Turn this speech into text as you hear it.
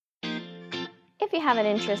If you have an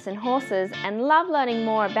interest in horses and love learning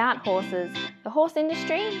more about horses, the horse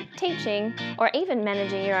industry, teaching, or even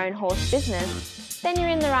managing your own horse business, then you're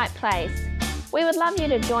in the right place. We would love you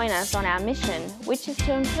to join us on our mission, which is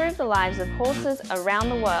to improve the lives of horses around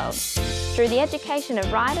the world through the education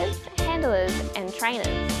of riders, handlers, and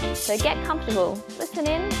trainers. So get comfortable, listen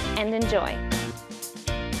in, and enjoy.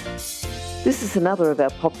 This is another of our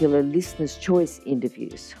popular Listener's Choice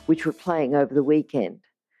interviews, which we're playing over the weekend.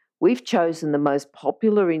 We've chosen the most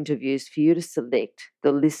popular interviews for you to select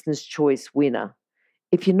the Listener's Choice winner.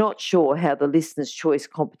 If you're not sure how the Listener's Choice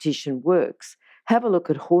competition works, have a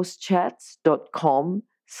look at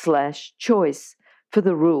horsechats.com/choice for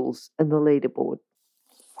the rules and the leaderboard.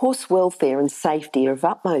 Horse welfare and safety are of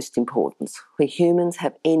utmost importance where humans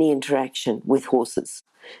have any interaction with horses.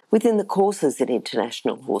 Within the courses at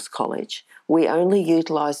International Horse College, we only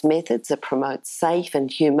utilise methods that promote safe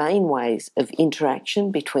and humane ways of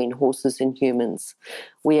interaction between horses and humans.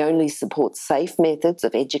 We only support safe methods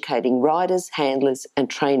of educating riders, handlers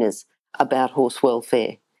and trainers about horse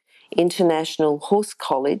welfare.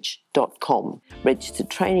 internationalhorsecollege.com,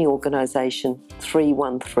 registered training organisation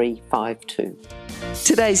 31352.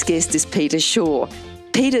 Today's guest is Peter Shaw.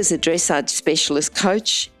 Peter's a dressage specialist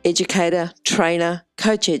coach, educator, trainer,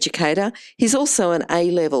 coach educator. He's also an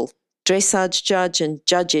A-level dressage judge and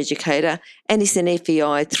judge educator, and he's an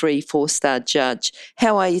FEI 3-4-star judge.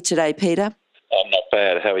 How are you today, Peter? I'm not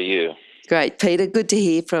bad. How are you? Great, Peter. Good to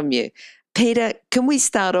hear from you. Peter, can we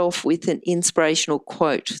start off with an inspirational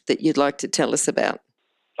quote that you'd like to tell us about?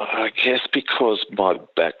 I guess because my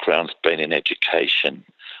background's been in education,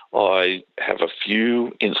 I have a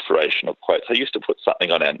few inspirational quotes. I used to put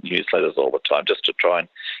something on our newsletters all the time just to try and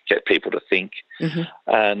get people to think. Mm-hmm.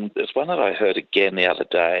 And there's one that I heard again the other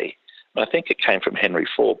day. I think it came from Henry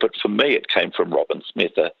Ford, but for me it came from Robin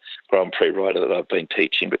Smith, a Grand Prix rider that I've been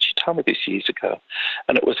teaching, but she told me this years ago.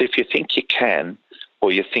 And it was, if you think you can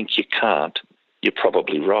or you think you can't, you're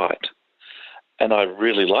probably right. And I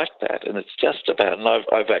really like that. And it's just about, and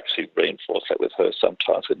I've actually reinforced that with her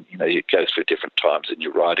sometimes when, you go through different times in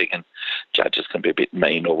your writing and judges can be a bit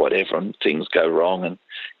mean or whatever and things go wrong. And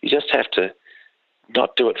you just have to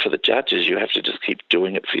not do it for the judges. You have to just keep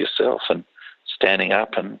doing it for yourself and standing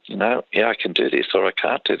up and, I can do this or I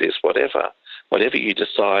can't do this, whatever you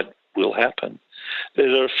decide will happen. There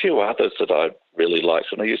are a few others that I really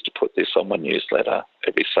liked, and I used to put this on my newsletter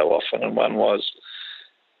every so often, and one was,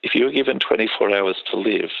 if you were given 24 hours to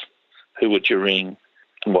live, who would you ring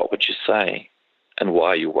and what would you say and why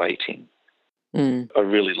are you waiting? I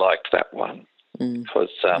really liked that one because,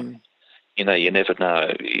 you never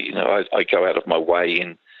know. I go out of my way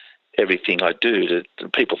in everything I do.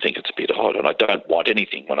 People think it's a bit odd, and I don't want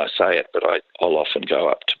anything when I say it, but I'll often go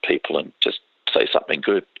up to people and just say something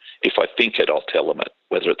good. If I think it, I'll tell them it,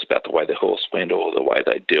 whether it's about the way the horse went or the way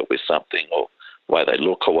they deal with something or the way they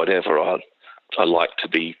look or whatever. I like to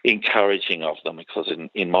be encouraging of them because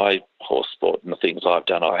in my horse sport and the things I've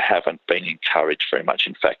done, I haven't been encouraged very much.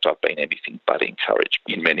 In fact, I've been anything but encouraged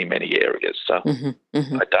in many, many areas. So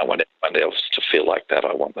I don't want anyone else to feel like that.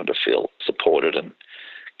 I want them to feel supported and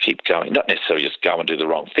keep going. Not necessarily just go and do the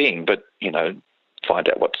wrong thing, but, find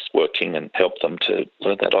out what's working and help them to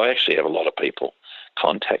learn that. I actually have a lot of people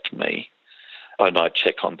contact me and I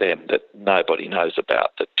check on them that nobody knows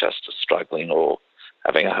about, that just are struggling or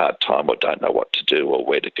having a hard time or don't know what to do or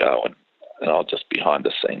where to go, and I'll just behind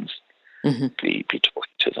the scenes be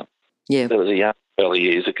talking to them. Yeah. There was a young fella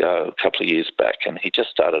years ago, a couple of years back, and he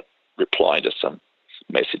just started replying to some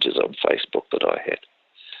messages on Facebook that I had.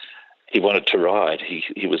 He wanted to ride.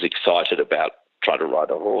 He was excited about trying to ride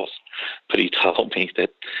a horse, but he told me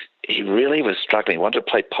that he really was struggling. He wanted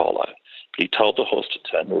to play polo. He told the horse to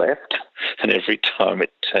turn left, and every time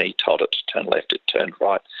he told it to turn left, it turned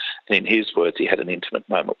right. And in his words, he had an intimate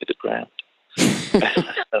moment with the ground.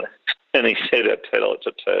 And he said, I tell it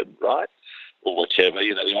to turn right, or whichever,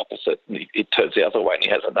 the opposite. And it turns the other way, and he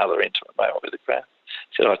has another intimate moment with the ground.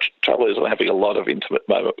 He said, trouble is I'm having a lot of intimate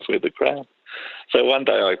moments with the ground. So one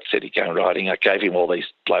day I said he'd go riding. I gave him all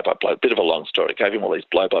these blow-by-blow, bit of a long story. I gave him all these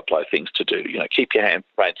blow-by-blow things to do. Keep your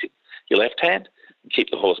reins in your left hand, and keep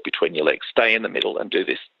the horse between your legs. Stay in the middle and do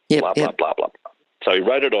this, blah, blah, blah, blah. So he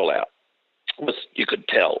wrote it all out. You could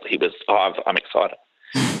tell he was, I'm excited.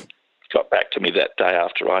 Got back to me that day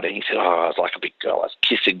after riding. He said, I was like a big girl. I was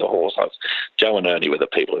kissing the horse. Joe and Ernie were the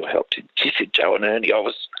people who helped him. Kissing Joe and Ernie. It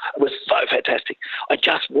was so fantastic. I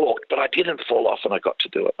just walked, but I didn't fall off and I got to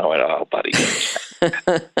do it. I went, buddy.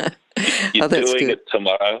 You're doing it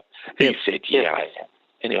tomorrow? He said, yeah, I am.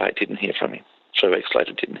 Anyway, I didn't hear from him. 3 weeks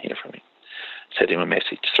later, didn't hear from him. Sent him a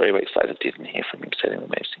message. 3 weeks later, didn't hear from him. Sent him a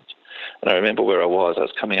message. And I remember where I was. I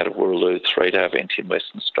was coming out of Wooroloo, 3-day event in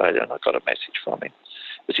Western Australia, and I got a message from him.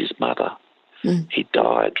 It was his mother. He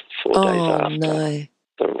died 4 days after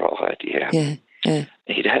the ride, Yeah.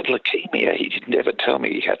 He'd had leukemia. He didn't ever tell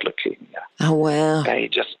me he had leukemia. Oh, wow. And he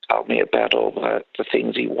just told me about all the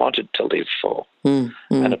things he wanted to live for. And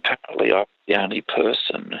apparently I was the only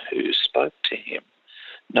person who spoke to him.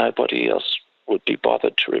 Nobody else would be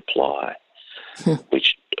bothered to reply,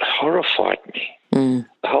 which horrified me.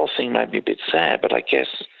 The whole thing made me a bit sad, but I guess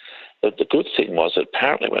the good thing was that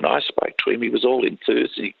apparently when I spoke to him, he was all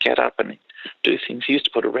enthused and he'd get up and do things. He used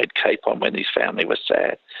to put a red cape on when his family was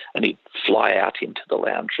sad, and he'd fly out into the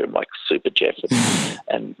lounge room like Super Jeff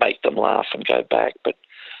and make them laugh and go back. But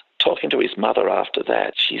talking to his mother after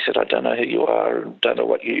that, she said, I don't know who you are and don't know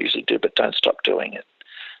what you usually do, but don't stop doing it.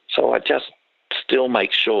 So I just still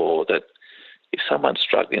make sure that if someone's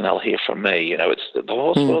struggling, they'll hear from me. You know, the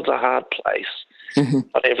horse world's a hard place.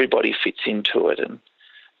 Not everybody fits into it, and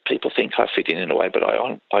people think I fit in a way, but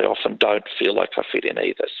I often don't feel like I fit in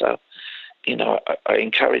either. So, you know, I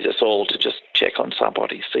encourage us all to just check on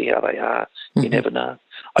somebody, see how they are. You never know.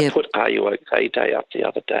 I put Are You OK Day up the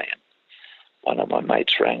other day, and one of my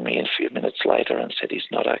mates rang me a few minutes later and said he's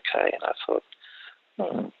not okay, and I thought,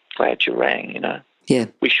 I'm glad you rang, you know. Yeah.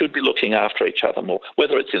 We should be looking after each other more,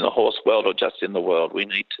 whether it's in the horse world or just in the world. We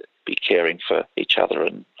need to be caring for each other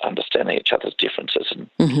and understanding each other's differences.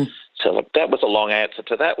 And so that was a long answer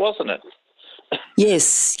to that, wasn't it?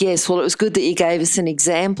 Yes. Well, it was good that you gave us an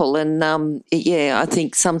example, and I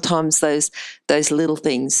think sometimes those little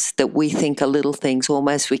things that we think are little things,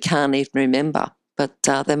 almost we can't even remember, but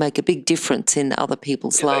they make a big difference in other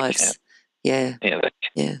people's lives. Yeah.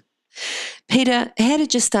 Peter, how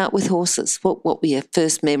did you start with horses? What were your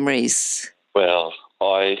first memories? Well,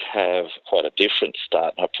 I have quite a different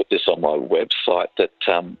start. I put this on my website that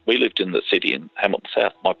we lived in the city in Hamilton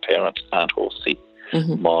South. My parents aren't horsey.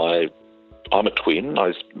 I'm a twin.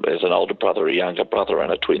 There's an older brother, a younger brother,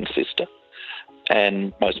 and a twin sister.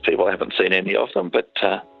 And most people haven't seen any of them, but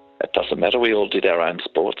it doesn't matter. We all did our own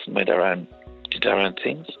sports and did our own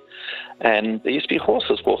things. And there used to be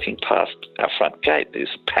horses walking past our front gate. This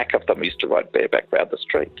pack of them used to ride bareback round the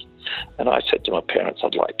streets. And I said to my parents,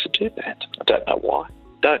 I'd like to do that. I don't know why.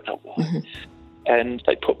 And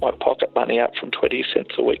they put my pocket money up from 20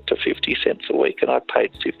 cents a week to 50 cents a week, and I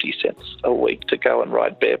paid 50 cents a week to go and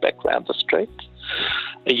ride bareback round the streets.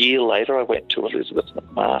 A year later, I went to Elizabeth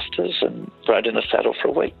McMaster's and rode in a saddle for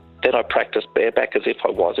a week. Then I practiced bareback as if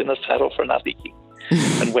I was in a saddle for another year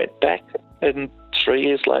and went back. And 3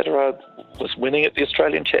 years later, I was winning at the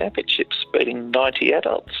Australian Championships, beating 90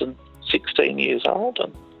 adults and 16 years old,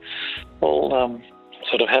 and all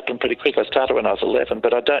sort of happened pretty quick. I started when I was 11,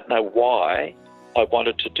 but I don't know why I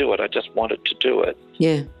wanted to do it. I just wanted to do it.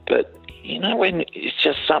 Yeah. But, you know, when it's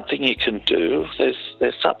just something you can do,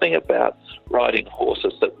 there's something about riding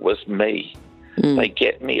horses that was me. They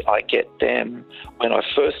get me, I get them. When I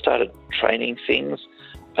first started training things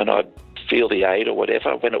and I'd feel the aid or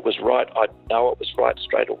whatever, when it was right, I'd know it was right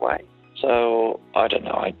straight away. So, I don't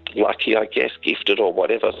know, lucky, I guess, gifted or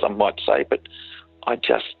whatever some might say, but I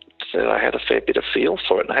just said I had a fair bit of feel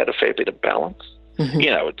for it and I had a fair bit of balance.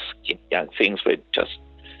 You know, it's young things we just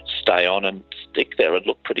stay on and stick there and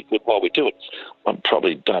look pretty good while we do it. I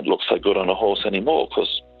probably don't look so good on a horse anymore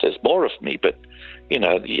because there's more of me, but, you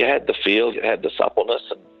know, you had the feel, you had the suppleness,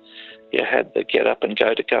 and you had the get up and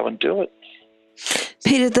go and do it.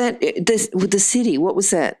 Peter, with the city, what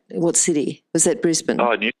was that? What city? Was that Brisbane?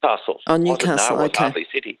 Oh, Newcastle. Oh, Newcastle, no, it was okay. hardly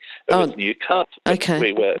city. It was Newcastle. Okay.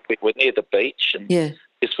 We were near the beach, and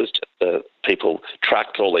this was just people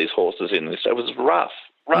trucked all these horses in. It was rough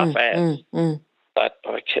as. But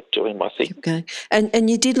I kept doing my thing. Okay. And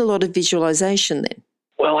you did a lot of visualisation then?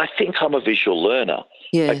 Well, I think I'm a visual learner.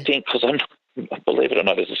 Yeah. I think because believe it or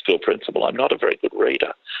not, as a school principal, I'm not a very good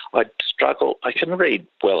reader. I struggle. I can read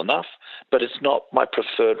well enough, but it's not my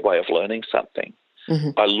preferred way of learning something.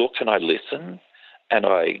 I look and I listen and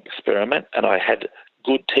I experiment, and I had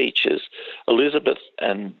good teachers, Elizabeth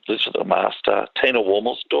Master, Tina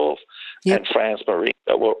Wormelsdorf, and Franz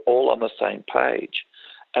Marinka were all on the same page.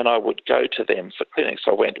 And I would go to them for clinics.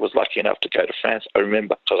 I was lucky enough to go to France. I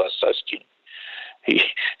remember because I was so skinny.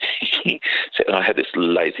 He said, and I had this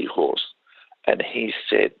lazy horse, and he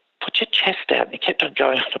said, put your chest out. And he kept on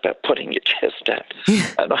going on about putting your chest out.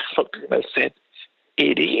 And I looked and I said,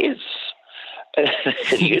 it is. And I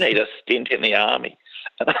said, you need a stint in the army.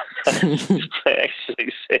 And I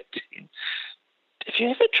actually said to him, have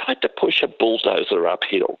you ever tried to push a bulldozer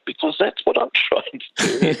uphill? Because that's what I'm trying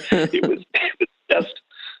to do. It was just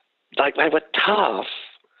like they were tough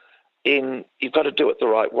in you've got to do it the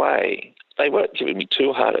right way. they weren't giving me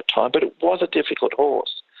too hard a time, but it was a difficult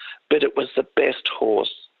horse. But it was the best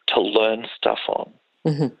horse to learn stuff on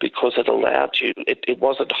because it allowed you, it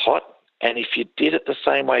wasn't hot. And if you did it the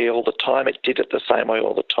same way all the time, it did it the same way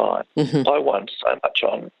all the time. I won so much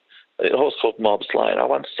on a horse called Mobs Lane. I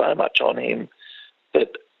won so much on him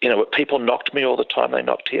that, people knocked me all the time. They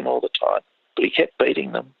knocked him all the time. But he kept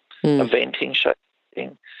beating them, eventing,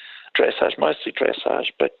 shaping, dressage, mostly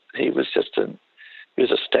dressage. But he was he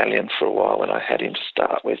was a stallion for a while when I had him to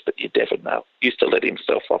start with, but you never know. He used to let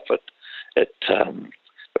himself off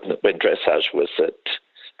when dressage was at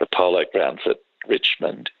the polo grounds at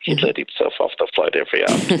Richmond. He'd let himself off the float every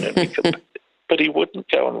afternoon. But he wouldn't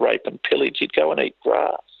go and rape and pillage. He'd go and eat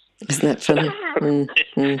grass. Isn't that funny?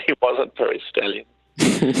 He wasn't very stallion.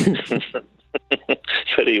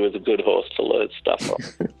 But he was a good horse to learn stuff on.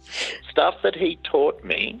 Stuff that he taught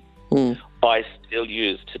me, I still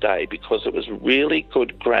use today because it was really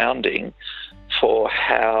good grounding for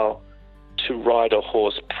how to ride a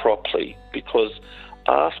horse properly. Because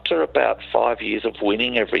after about 5 years of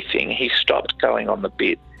winning everything, he stopped going on the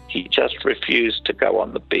bit. He just refused to go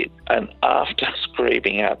on the bit. And after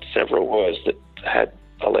screaming out several words that had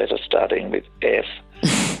a letter starting with F,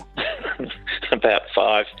 about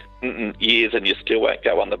 5 years and you still won't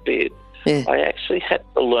go on the bit, I actually had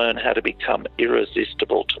to learn how to become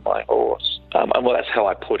irresistible to my horse. And well, that's how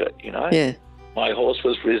I put it, Yeah. My horse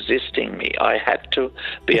was resisting me. I had to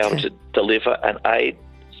be able to deliver an aid,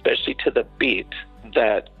 especially to the bit,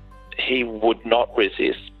 that he would not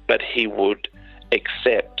resist, but he would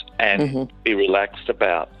accept and be relaxed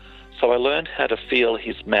about. So I learned how to feel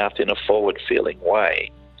his mouth in a forward-feeling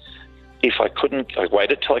way. If I couldn't, I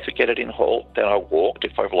waited till I could get it in halt, then I walked.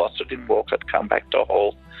 If I've lost it in walk, I'd come back to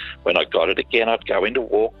halt. When I got it again, I'd go into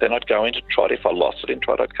walk, then I'd go into trot. If I lost it in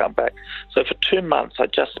trot, I'd come back. So for 2 months, I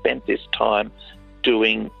just spent this time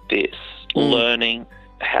doing this, learning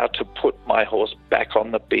how to put my horse back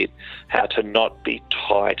on the bit, how to not be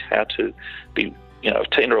tight, how to be,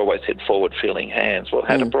 Tina always said forward-feeling hands. Well,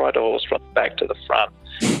 how to ride a horse from the back to the front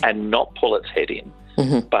and not pull its head in,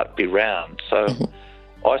 but be round. So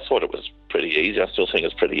I thought it was pretty easy. I still think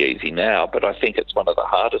it's pretty easy now, but I think it's one of the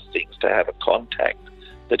hardest things to have a contact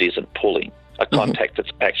that isn't pulling, a contact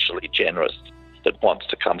that's actually generous, that wants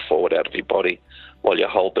to come forward out of your body while you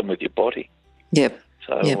hold them with your body. Yep.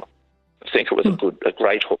 So I think it was a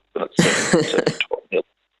great horse, and it certainly taught me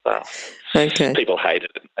a lot. Okay. People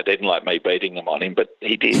hated it. They didn't like me beating them on him, but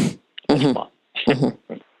he did. That's fine.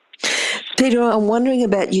 Peter, I'm wondering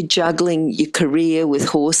about you juggling your career with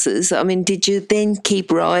horses. I mean, did you then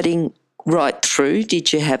keep riding right through?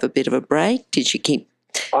 Did you have a bit of a break? Did you keep...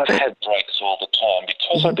 I've had breaks all the time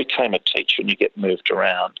because I became a teacher and you get moved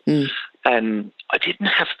around. And I didn't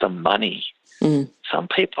have the money. Some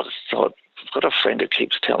people thought, I've got a friend who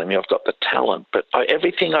keeps telling me I've got the talent, but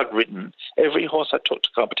everything I'd ridden, every horse I took to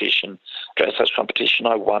competition, dressage competition,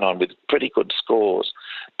 I won on with pretty good scores,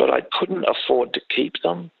 but I couldn't afford to keep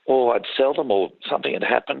them, or I'd sell them, or something had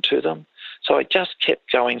happened to them. So I just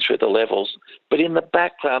kept going through the levels. But in the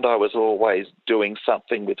background, I was always doing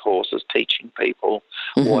something with horses, teaching people,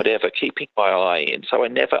 whatever, keeping my eye in. So I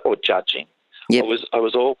never, or judging. Yep. I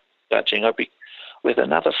was all judging. I'd be with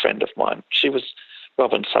another friend of mine. She was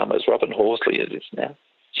Robin Summers, Robin Horsley it is now.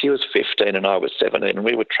 She was 15 and I was 17, and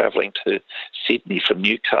we were travelling to Sydney from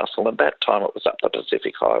Newcastle, and that time it was up the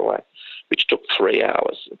Pacific Highway, which took 3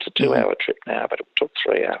 hours. It's a 2-hour trip now, but it took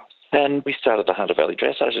 3 hours. And we started the Hunter Valley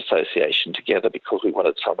Dressage Association together because we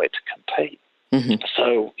wanted somewhere to compete.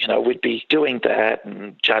 So, we'd be doing that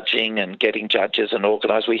and judging and getting judges and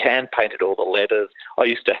organised. We hand-painted all the letters. I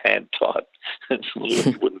used to hand-type.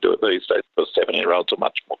 You wouldn't do it these days because 17-year-olds are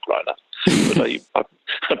much more grown up. But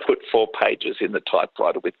I put 4 pages in the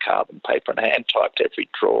typewriter with carbon paper and hand-typed every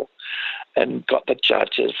draw and got the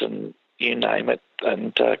judges and you name it,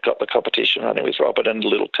 and got the competition running with Robert and a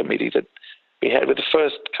little committee that we had with the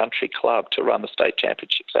first country club to run the state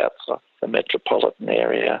championships outside the metropolitan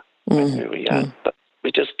area. But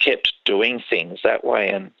we just kept doing things that way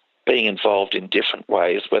and being involved in different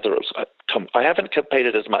ways, whether it was... I haven't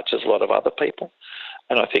competed as much as a lot of other people,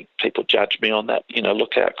 and I think people judge me on that.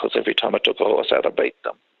 Look out, because every time I took a horse out, I beat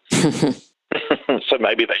them. So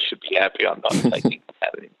maybe they should be happy I'm not taking them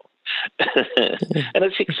out anymore. And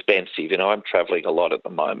it's expensive. I'm travelling a lot at the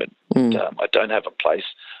moment. I don't have a place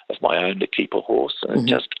of my own to keep a horse, and it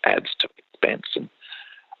just adds to expense. And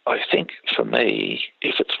I think for me,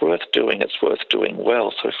 if it's worth doing, it's worth doing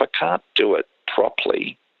well. So if I can't do it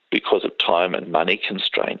properly because of time and money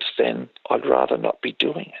constraints, then I'd rather not be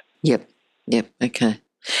doing it. Yep, okay.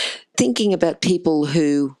 Thinking about people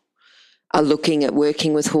who are looking at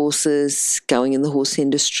working with horses, going in the horse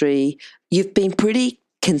industry, you've been pretty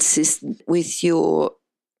consistent with your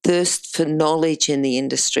thirst for knowledge in the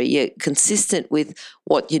industry. You're consistent with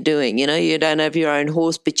what you're doing. You know, you don't have your own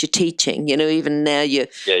horse, but you're teaching. You know, even now you're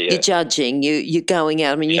judging. You're going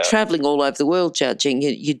out. I mean, you're traveling all over the world judging.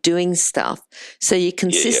 You're doing stuff. So you're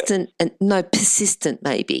consistent and persistent,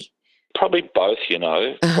 maybe. Probably both. You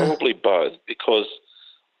know, probably both, because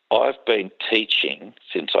I've been teaching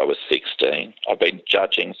since I was 16. I've been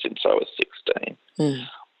judging since I was 16. Mm.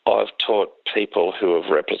 I've taught people who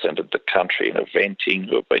have represented the country in eventing,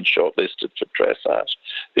 who have been shortlisted for dressage,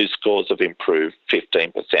 whose scores have improved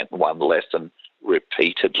 15% in one lesson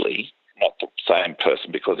repeatedly. Not the same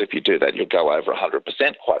person, because if you do that, you'll go over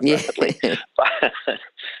 100% quite rapidly.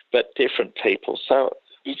 But different people. So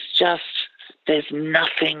it's just, there's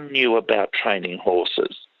nothing new about training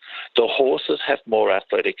horses. The horses have more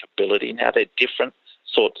athletic ability now. They're different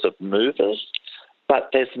sorts of movers.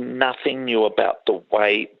 But there's nothing new about the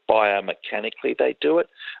way biomechanically they do it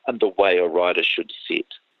and the way a rider should sit,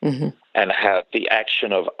 and how the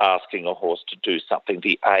action of asking a horse to do something,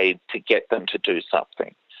 the aid to get them to do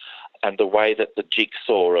something, and the way that the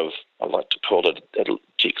jigsaw of, I like to call it a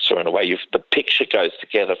jigsaw in a way, the picture goes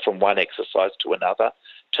together from one exercise to another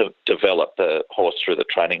to develop the horse through the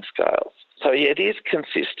training scales. So, yeah, it is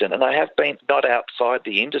consistent, and I have been not outside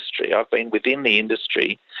the industry. I've been within the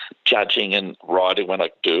industry, judging and riding when I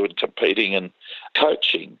do and competing and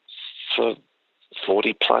coaching for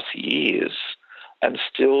 40-plus years, and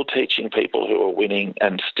still teaching people who are winning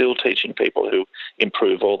and still teaching people who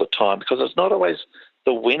improve all the time, because it's not always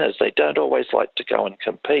the winners. They don't always like to go and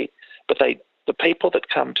compete, but the people that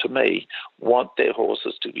come to me want their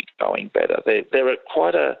horses to be going better. They're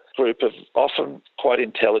quite a group of often quite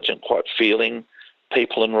intelligent, quite feeling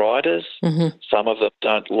people and riders. Mm-hmm. Some of them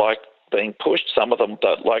don't like being pushed. Some of them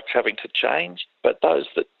don't like having to change. But those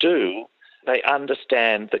that do, they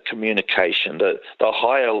understand the communication, the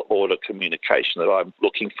higher order communication that I'm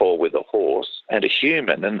looking for with a horse and a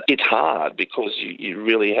human. And it's hard because you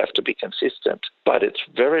really have to be consistent. But it's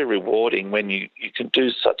very rewarding when you can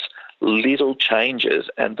do such little changes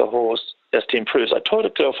and the horse just improves. I taught a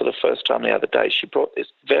girl for the first time the other day. She brought this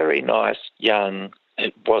very nice young,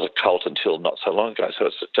 it was a colt until not so long ago, so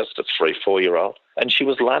it's just a 3-4-year-old, and she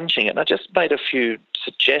was lunging it, and I just made a few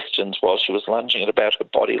suggestions while she was lunging it about her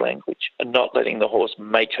body language and not letting the horse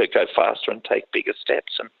make her go faster and take bigger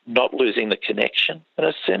steps and not losing the connection. And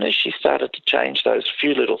as soon as she started to change those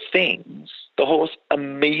few little things, the horse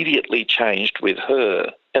immediately changed with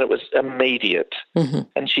her, and it was immediate. Mm-hmm.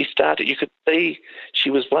 And she started, you could see she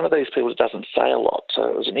was one of these people that doesn't say a lot, so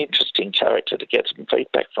it was an interesting character to get some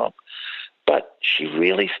feedback from. But she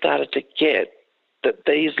really started to get that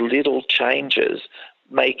these little changes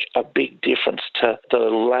make a big difference to the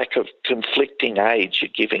lack of conflicting aids you're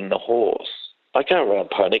giving the horse. I go around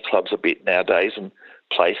pony clubs a bit nowadays and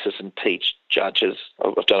places and teach judges.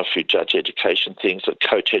 I've done a few judge education things, like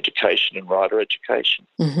coach education and rider education.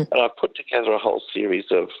 Mm-hmm. And I've put together a whole series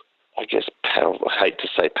of, I guess, I hate to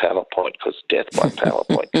say PowerPoint because death by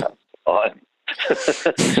PowerPoint comes to mind.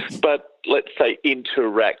 But let's say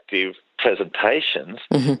interactive presentations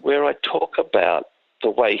where I talk about the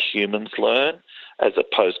way humans learn as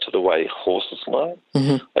opposed to the way horses learn.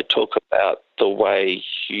 Mm-hmm. I talk about the way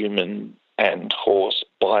human and horse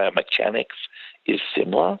biomechanics is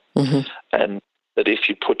similar, and that if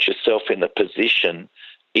you put yourself in a position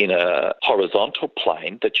in a horizontal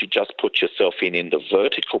plane that you just put yourself in the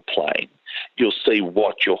vertical plane, you'll see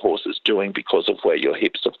what your horse is doing because of where your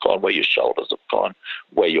hips have gone, where your shoulders have gone,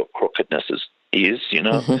 where your crookedness is, you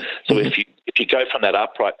know. So if you go from that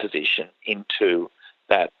upright position into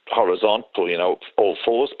that horizontal, you know, all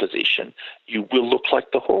fours position, you will look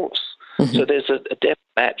like the horse. So there's a depth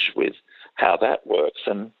match with how that works.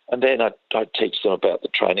 And then I teach them about the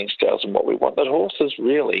training scales and what we want. But horses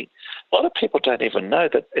really, a lot of people don't even know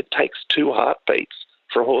that it takes 2 heartbeats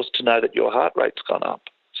for a horse to know that your heart rate's gone up.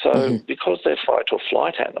 So because they're fight or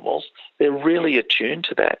flight animals, they're really attuned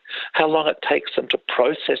to that. How long it takes them to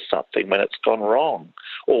process something when it's gone wrong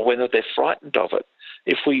or whether they're frightened of it.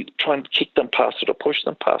 If we try and kick them past it or push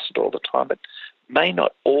them past it all the time, it may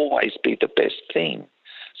not always be the best thing.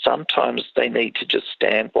 Sometimes they need to just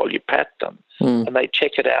stand while you pat them and they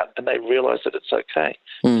check it out and they realise that it's okay.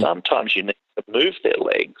 Sometimes you need to move their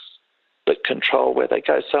legs but control where they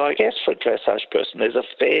go. So I guess for a dressage person, there's a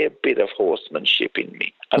fair bit of horsemanship in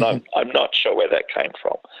me. And I'm not sure where that came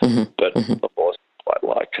from, but the horse quite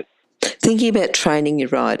like it. Thinking about training your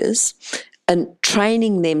riders and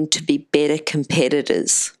training them to be better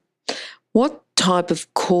competitors, what type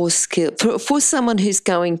of core skill for someone who's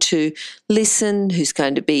going to listen, who's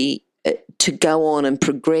going to be to go on and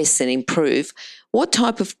progress and improve, what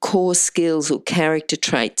type of core skills or character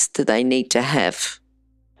traits do they need to have?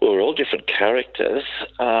 Well, we're all different characters.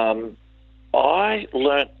 I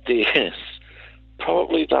learnt this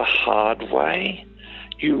probably the hard way.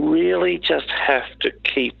 You really just have to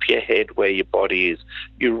keep your head where your body is.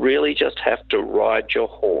 You really just have to ride your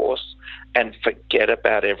horse and forget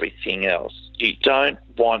about everything else. You don't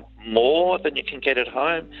want more than you can get at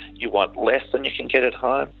home. You want less than you can get at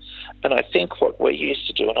home. And I think what we used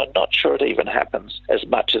to do, and I'm not sure it even happens as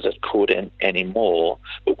much as it could anymore,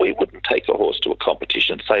 but we wouldn't take a horse to a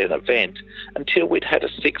competition, say an event, until we'd had a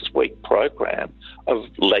 6-week program of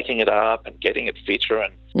legging it up and getting it fitter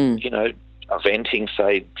and, eventing,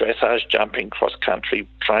 say, dressage, jumping, cross-country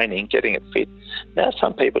training, getting it fit. Now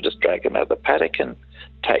some people just drag them out of the paddock and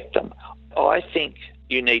take them. I think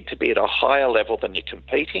you need to be at a higher level than you're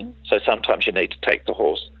competing. So sometimes you need to take the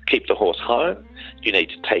horse, keep the horse home. You need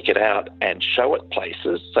to take it out and show it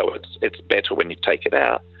places, so it's better when you take it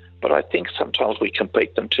out. But I think sometimes we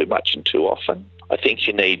compete them too much and too often. I think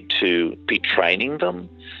you need to be training them,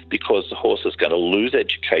 because the horse is going to lose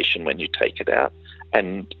education when you take it out.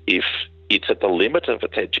 And if it's at the limit of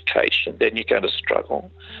its education, then you're going to struggle.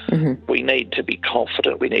 Mm-hmm. We need to be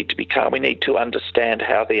confident. We need to be calm. We need to understand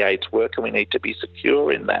how the aids work, and we need to be secure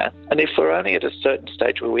in that. And if we're only at a certain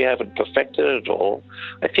stage where we haven't perfected it all,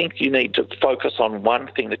 I think you need to focus on one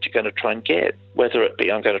thing that you're going to try and get, whether it be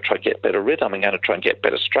I'm going to try and get better rhythm, I'm going to try and get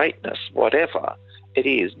better straightness, whatever it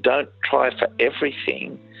is. Don't try for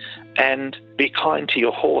everything, and be kind to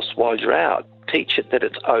your horse while you're out. Teach it that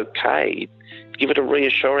it's okay. Give it a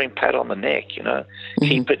reassuring pat on the neck, Mm-hmm.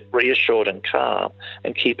 Keep it reassured and calm,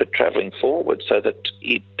 and keep it travelling forward so that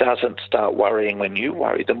it doesn't start worrying when you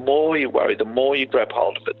worry. The more you worry, the more you grab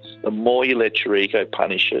hold of it, the more you let your ego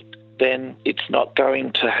punish it, then it's not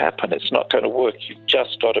going to happen. It's not going to work. You've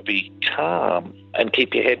just got to be calm and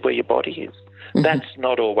keep your head where your body is. Mm-hmm. That's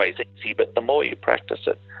not always easy, but the more you practice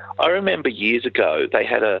it. I remember years ago they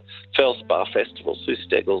had a Felspar festival. Sue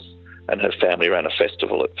Steggles and her family ran a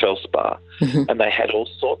festival at Felspar, mm-hmm. and they had all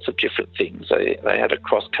sorts of different things. They had a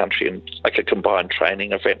cross-country and like a combined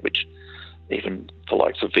training event, which even the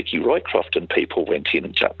likes of Vicky Roycroft and people went in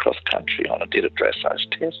and jumped cross-country on and did a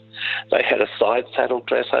dressage test. They had a side-saddle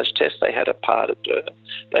dressage test. They had a pas de deux.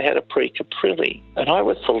 They had a Prix Caprilli. And I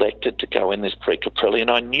was selected to go in this Prix Caprilli,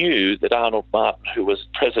 and I knew that Arnold Martin, who was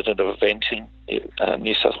president of Eventing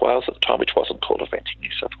New South Wales at the time, which wasn't called Eventing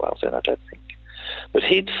New South Wales then, I don't think, but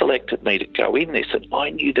he'd selected me to go in this, and I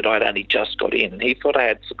knew that I'd only just got in, and he thought I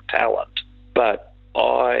had some talent. But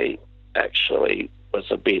I actually was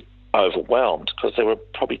a bit overwhelmed because there were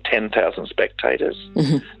probably 10,000 spectators.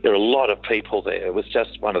 Mm-hmm. There were a lot of people there. It was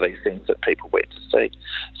just one of these things that people went to see.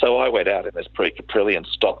 So I went out in this Prix Caprilli and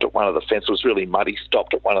stopped at one of the fences. It was really muddy,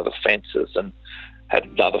 stopped at one of the fences and had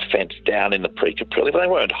another fence down in the Prix Caprilli. But they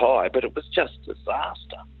weren't high, but it was just a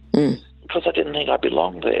disaster because I didn't think I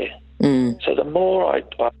belonged there. Mm. So the more I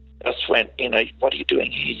just went, what are you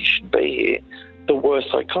doing here? You shouldn't be here. The worse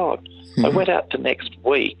I got. Mm-hmm. I went out the next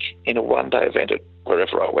week in a one-day event at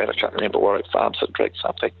wherever I went. I can't remember, Warwick Farms and Drake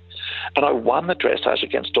something. And I won the dressage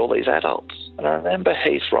against all these adults. And I remember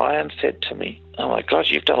Heath Ryan said to me, "Oh my gosh,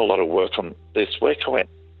 you've done a lot of work on this week." I went,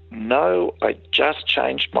 "No, I just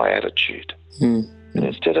changed my attitude." Mm-hmm. And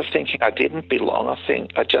instead of thinking I didn't belong,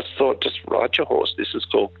 I just thought, just ride your horse. This is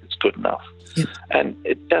cool. It's good enough. Yep. And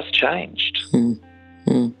it just changed.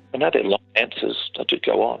 I know they're long answers to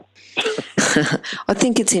go on. I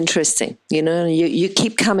think it's interesting. You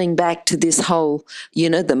keep coming back to this whole,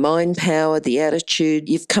 the mind power, the attitude.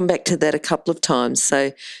 You've come back to that a couple of times.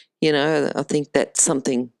 So, I think that's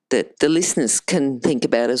something that the listeners can think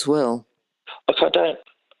about as well. Look,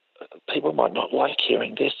 people might not like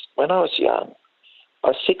hearing this. When I was young, I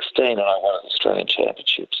was 16 and I won Australian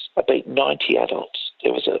Championships. I beat 90 adults.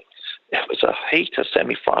 There was a heat, a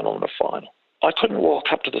semi-final and a final. I couldn't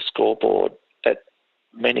walk up to the scoreboard at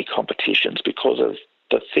many competitions because of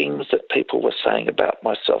the things that people were saying about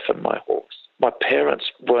myself and my horse. My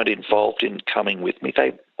parents weren't involved in coming with me.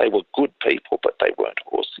 They were good people, but they weren't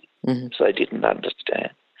horsey, so they didn't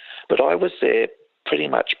understand. But I was there pretty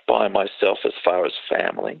much by myself as far as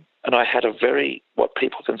family, and I had a very, what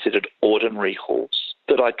people considered ordinary horse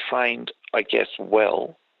that I trained, I guess,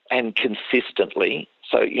 well and consistently.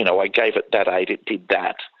 So, I gave it that aid, it did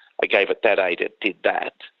that. I gave it that aid, it did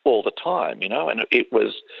that all the time, and it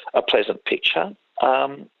was a pleasant picture.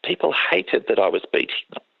 People hated that I was beating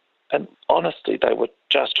them. And honestly, they were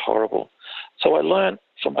just horrible. So I learned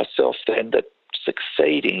for myself then that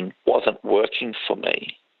succeeding wasn't working for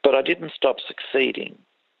me. But I didn't stop succeeding.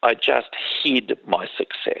 I just hid my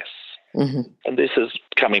success. And this is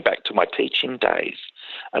coming back to my teaching days.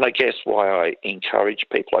 And I guess why I encourage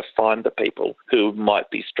people, I find the people who might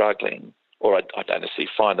be struggling, or I don't necessarily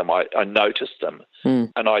find them, I notice them,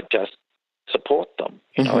 and I just support them.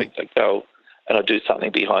 You know, I go and I do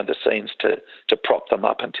something behind the scenes to prop them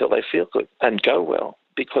up until they feel good and go well,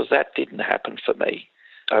 because that didn't happen for me.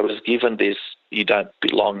 I was given this, you don't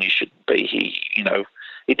belong, you shouldn't be here, you know.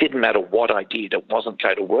 It didn't matter what I did, it wasn't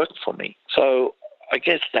going to work for me. So I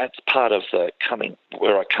guess that's part of the coming,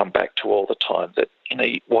 where I come back to all the time, that, you know,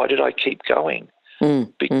 why did I keep going?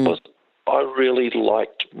 Because I really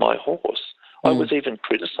liked my horse. I was even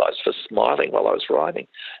criticised for smiling while I was riding.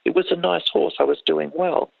 It was a nice horse. I was doing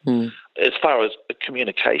well as far as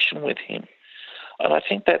communication with him. And I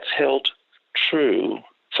think that's held true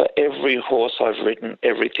for every horse I've ridden,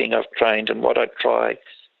 everything I've trained, and what I try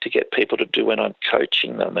to get people to do when I'm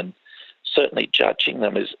coaching them, and certainly judging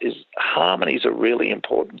them, is harmony is a really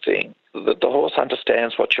important thing. That the horse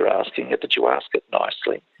understands what you're asking it, that you ask it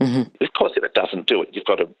nicely. Of course, if it doesn't do it, you've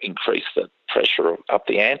got to increase the pressure up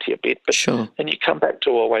the ante a bit. But then you come back to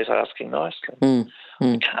always asking nicely.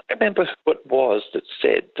 I can't remember who it was that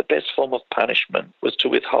said the best form of punishment was to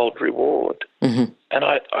withhold reward. And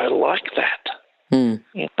I like that.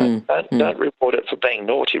 You know, don't reward it for being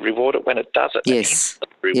naughty. Reward it when it does it. Yes.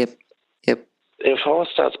 Yep. If a horse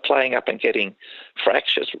starts playing up and getting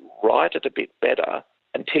fractious, ride it a bit better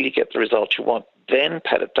until you get the result you want. Then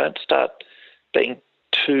pat it. Don't start being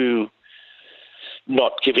too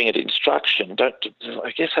not giving it instruction.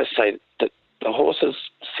 I guess I say that the horse's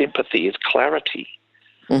sympathy is clarity.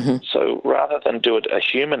 So rather than do it a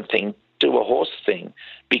human thing, do a horse thing.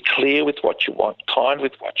 Be clear with what you want, kind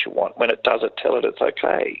with what you want. When it does it, tell it it's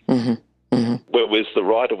okay. Whereas the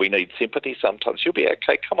rider, we need sympathy sometimes. You'll be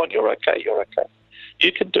okay. Come on, you're okay. You're okay.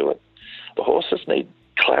 You can do it. The horses need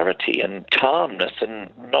clarity and calmness, and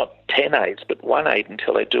not 10 aids, but 1 aid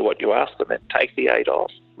until they do what you ask them, and take the aid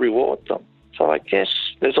off. Reward them. So I guess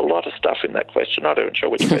there's a lot of stuff in that question. I'm not even sure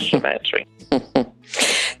which question I'm answering.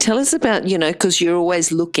 Tell us about, you know, because you're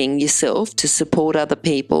always looking yourself to support other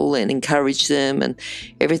people and encourage them and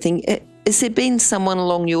everything. Has there been someone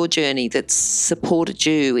along your journey that's supported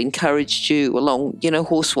you, encouraged you along, you know,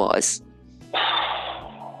 horse-wise?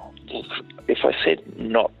 Look, if I said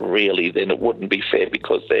not really, then it wouldn't be fair,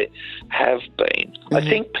 because there have been. I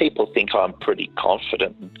think people think I'm pretty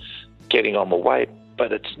confident in getting on my way,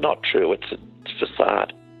 but it's not true. It's a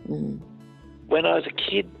facade. When I was a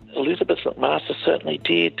kid, Elizabeth McMaster certainly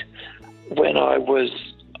did. When I was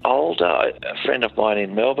older, a friend of mine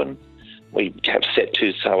in Melbourne, we have set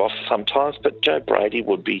to so off sometimes, but Joe Brady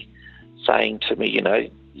would be saying to me, you know,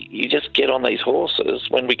 you just get on these horses.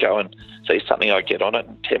 When we go and see something, I get on it,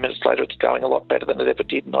 and 10 minutes later it's going a lot better than it ever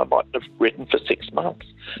did, and I might have ridden for 6 months.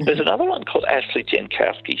 There's another one called Ashley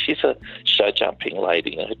Jankowski. She's a show jumping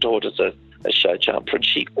lady, and her daughter's a show jumper, and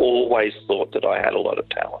she always thought that I had a lot of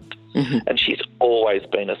talent. And she's always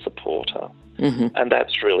been a supporter. And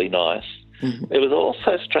that's really nice. There was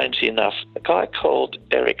also, strangely enough, a guy called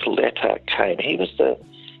Eric Letter came. He was the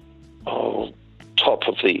top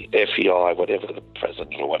of the FEI, whatever the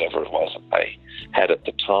president or whatever it was that they had at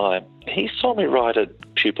the time. He saw me ride a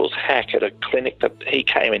pupil's hack at a clinic that he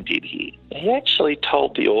came and did here. He actually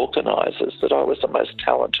told the organisers that I was the most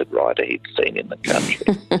talented rider he'd seen in the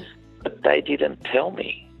country. But they didn't tell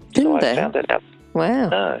me. Didn't they? I found that out. Wow.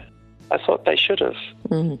 No. I thought they should have.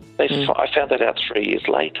 I found that out 3 years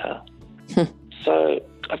later. So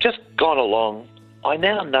I've just gone along. I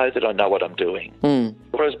now know that I know what I'm doing.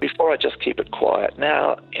 Whereas before I just keep it quiet.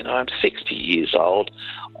 Now, you know, I'm 60 years old.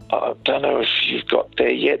 I don't know if you've got there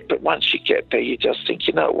yet, but once you get there, you just think,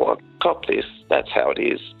 you know what, cop this. That's how it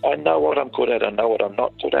is. I know what I'm good at. I know what I'm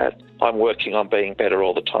not good at. I'm working on being better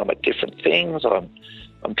all the time at different things.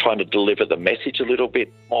 I'm trying to deliver the message a little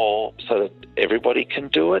bit more so that everybody can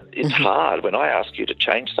do it. It's hard when I ask you to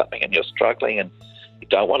change something and you're struggling and you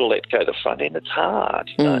don't want to let go the front end. It's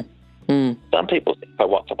hard, you know. Some people think I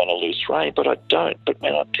want them on a loose rein, but I don't. But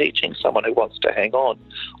when I'm teaching someone who wants to hang on,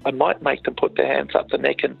 I might make them put their hands up the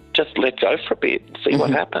neck and just let go for a bit and see what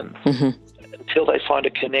happens until they find a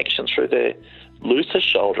connection through their looser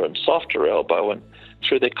shoulder and softer elbow and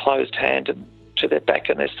through their closed hand and to their back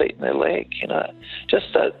and their seat and their leg, you know.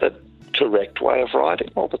 Just the correct way of riding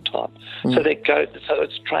all the time. So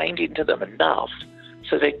it's trained into them enough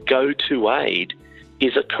so their go-to aid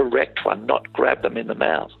is a correct one, not grab them in the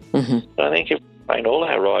mouth. And I think if we train all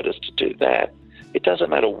our riders to do that, it doesn't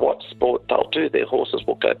matter what sport they'll do, their horses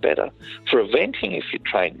will go better. For eventing, if you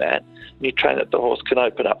train that, and you train that the horse can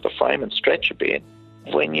open up the frame and stretch a bit,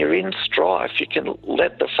 when you're in strife, you can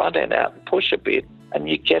let the front end out and push a bit, and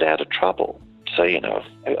you get out of trouble. So,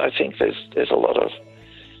 I think there's a lot of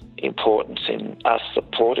importance in us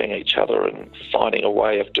supporting each other and finding a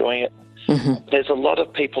way of doing it. Mm-hmm. There's a lot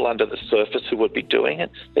of people under the surface who would be doing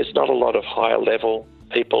it. There's not a lot of higher level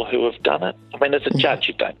people who have done it. I mean, as a judge,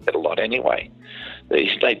 you don't get a lot anyway.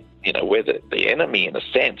 We're the enemy in a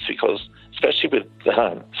sense, because especially with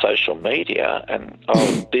social media and,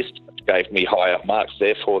 this gave me higher marks,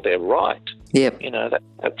 therefore they're right. Yep.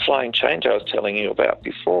 That flying change I was telling you about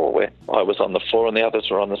before, where I was on the 4 and the others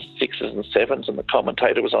were on the 6s and 7s and the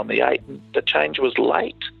commentator was on the 8, and the change was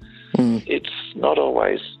late. Mm. It's not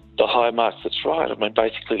always the high marks that's right. I mean,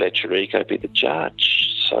 basically let your ego be the judge.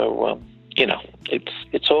 So,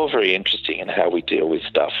 it's all very interesting in how we deal with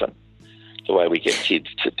stuff and the way we get kids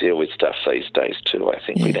to deal with stuff these days too. I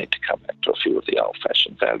think we need to come back to a few of the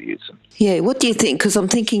old-fashioned values. Yeah, what do you think? Because I'm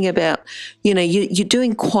thinking about, you're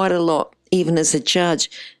doing quite a lot even as a judge.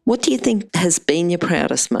 What do you think has been your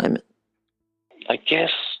proudest moment? I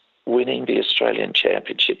guess winning the Australian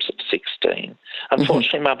Championships at 16.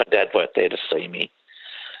 Unfortunately, Mum and Dad weren't there to see me,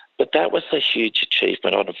 but that was a huge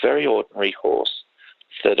achievement on a very ordinary horse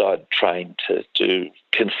that I'd trained to do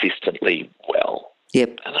consistently well.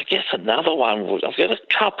 Yep. And I guess another one was, I've got a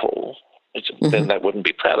couple, which then that wouldn't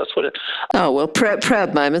be proudest, would it? Oh, well,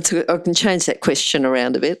 proud moments. I can change that question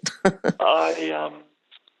around a bit.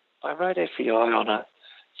 I rode FEI on a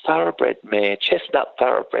thoroughbred mare, chestnut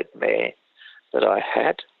thoroughbred mare that I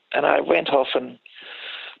had, and I went off and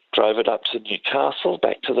drove it up to Newcastle,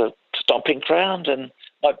 back to the stomping ground, and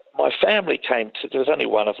my family came to, there was only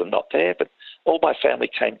one of them not there, but all my family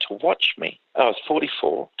came to watch me. I was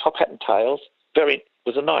 44, top hat and tails,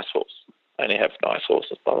 was a nice horse. I only have nice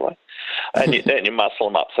horses, by the way. And you muscle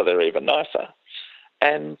them up so they're even nicer.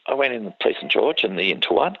 And I went in the Police and George and the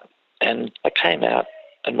Into One, and I came out,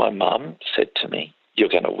 and my mum said to me, "You're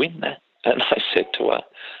going to win that." And I said to her,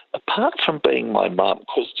 apart from being my mum,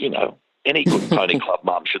 because, any good pony club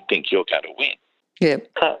mum should think you're going to win.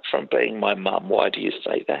 Yep. Apart from being my mum, why do you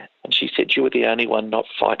say that? And she said, "You were the only one not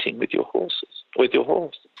fighting with your horse."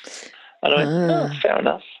 And I went, fair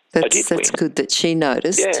enough. That's good that she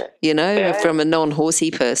noticed, from a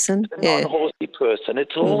non-horsey person. A non-horsey person.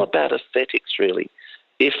 It's all about aesthetics, really.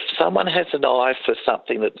 If someone has an eye for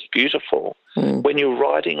something that's beautiful, when you're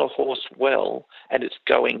riding a horse well and it's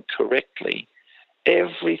going correctly,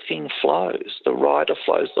 everything flows. The rider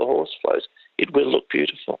flows, the horse flows. It will look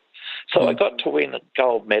beautiful. So I got to win a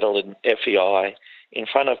gold medal in FEI in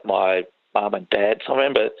front of my mum and dad. So I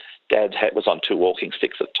remember Dad was on 2 walking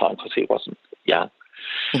sticks at the time because he wasn't young,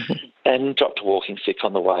 and dropped a walking stick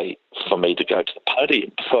on the way for me to go to the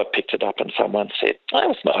podium. So I picked it up and someone said, "Oh, it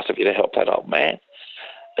was nice of you to help that old man."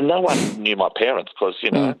 And no one knew my parents because,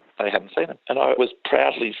 they hadn't seen him. And I was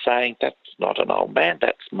proudly saying, "That's not an old man,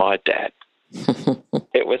 that's my dad."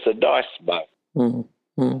 It was a nice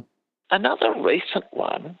moment. Another recent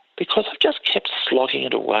one, because I've just kept slogging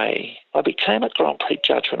it away. I became a Grand Prix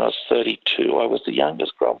judge when I was 32. I was the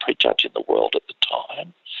youngest Grand Prix judge in the world at the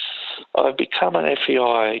time. I've become an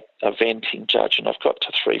FEI eventing judge, and I've got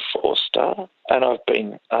to 3-4 star, and I've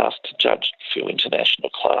been asked to judge a few international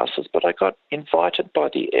classes, but I got invited by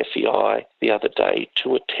the FEI the other day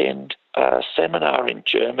to attend a seminar in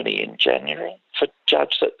Germany in January for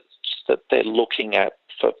judges that they're looking at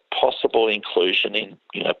for possible inclusion in,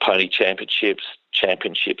 pony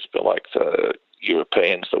championships, but like the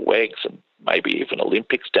Europeans, the WEGs, and maybe even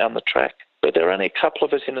Olympics down the track. But there are only a couple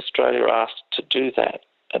of us in Australia asked to do that,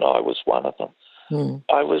 and I was one of them.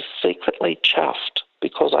 I was secretly chuffed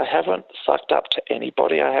because I haven't sucked up to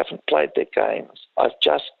anybody. I haven't played their games. I've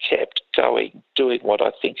just kept going, doing what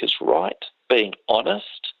I think is right, being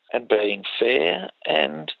honest and being fair,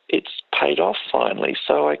 and it's paid off finally.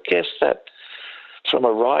 So I guess that from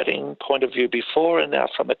a riding point of view before and now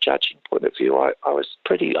from a judging point of view,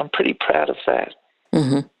 I'm pretty proud of that.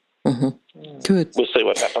 Good. We'll see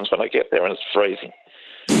what happens when I get there and it's freezing.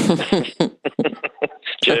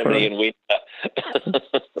 Germany in winter.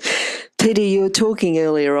 Peter, you were talking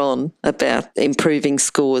earlier on about improving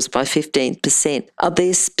scores by 15%. Are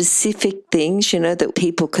there specific things, that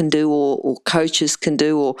people can do or coaches can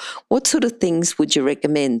do, or what sort of things would you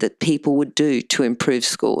recommend that people would do to improve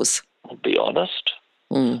scores? I'll be honest.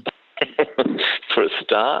 For a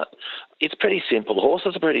start, it's pretty simple. The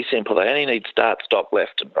horses are pretty simple. They only need start, stop,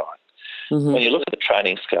 left and right. When you look at the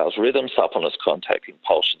training scales, rhythm, suppleness, contact,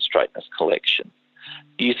 impulsion, straightness, collection,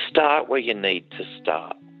 you start where you need to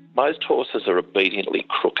start. Most horses are obediently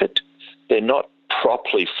crooked. They're not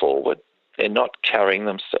properly forward. They're not carrying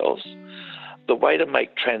themselves. The way to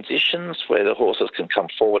make transitions where the horses can come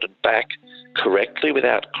forward and back correctly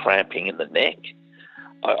without cramping in the neck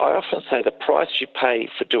I often say the price you pay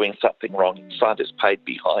for doing something wrong in front is paid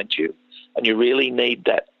behind you, and you really need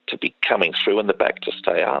that to be coming through in the back to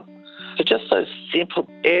stay up. So just so simple,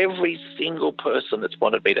 every single person that's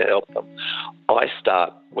wanted me to help them, I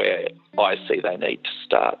start where I see they need to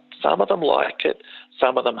start. Some of them like it,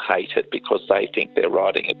 some of them hate it because they think they're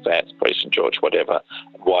riding advanced Priest and George, whatever.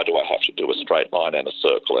 Why do I have to do a straight line and a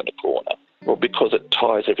circle and a corner? Well, because it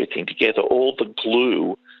ties everything together, all the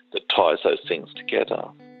glue that ties those things together.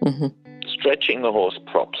 Mm-hmm. Stretching the horse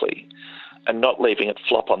properly and not leaving it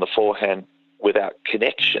flop on the forehand without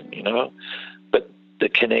connection, you know. But the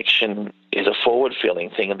connection is a forward-feeling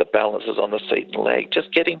thing and the balance is on the seat and leg.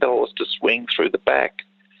 Just getting the horse to swing through the back,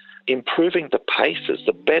 improving the paces.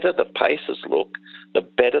 The better the paces look, the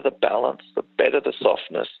better the balance, the better the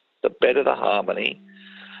softness, the better the harmony,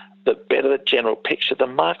 the better the general picture. The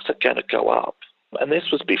marks are going to go up. And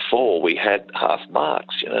this was before we had half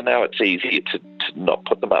marks. You know, now it's easier to not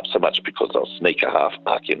put them up so much because they'll sneak a half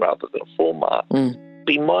mark in rather than a full mark.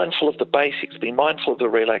 Be mindful of the basics. Be mindful of the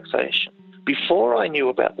relaxation. Before I knew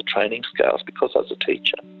about the training scales, because I was a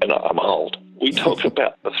teacher, and I'm old, we talked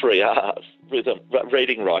about the 3 R's, rhythm,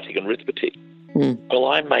 reading, writing and arithmetic. Well,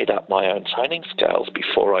 I made up my own training scales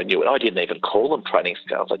before I knew it. I didn't even call them training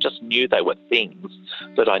scales. I just knew they were things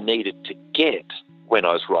that I needed to get when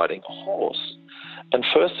I was riding a horse. And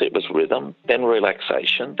first it was rhythm, then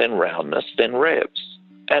relaxation, then roundness, then revs.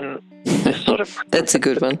 And this sort of... That's a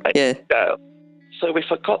good one, yeah. So if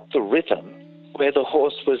I got the rhythm, where the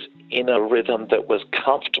horse was in a rhythm that was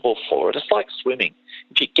comfortable for it, it's like swimming.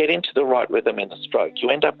 If you get into the right rhythm in the stroke, you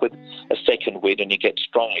end up with a second wind and you get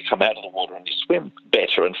strong, you come out of the water and you swim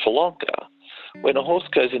better and for longer. When a horse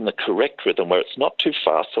goes in the correct rhythm where it's not too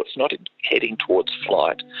fast, so it's not heading towards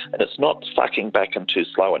flight, and it's not sucking back and too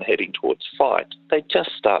slow and heading towards fight, they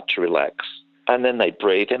just start to relax. And then they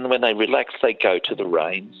breathe, and when they relax, they go to the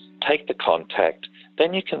reins, take the contact,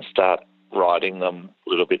 then you can start riding them a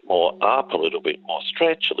little bit more up, a little bit more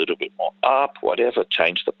stretch, a little bit more up, whatever,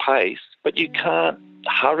 change the pace. But you can't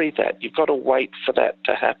hurry that. You've got to wait for that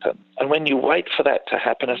to happen. And when you wait for that to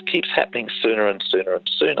happen, it keeps happening sooner and sooner and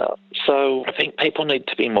sooner. So I think people need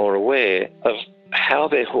to be more aware of how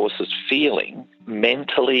their horse is feeling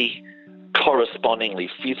mentally, correspondingly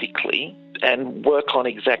physically, and work on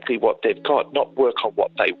exactly what they've got, not work on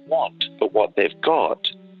what they want, but what they've got.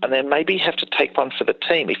 And then maybe you have to take one for the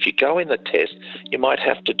team. If you go in the test, you might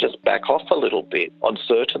have to just back off a little bit on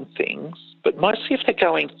certain things. But mostly if they're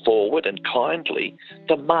going forward and kindly,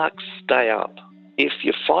 the marks stay up. If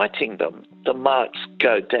you're fighting them, the marks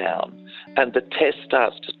go down and the test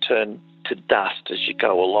starts to turn to dust as you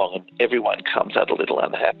go along and everyone comes out a little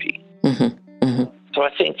unhappy. Mm-hmm. Mm-hmm. So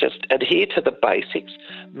I think just adhere to the basics,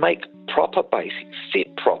 make proper basics,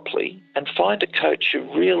 sit properly, and find a coach who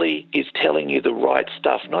really is telling you the right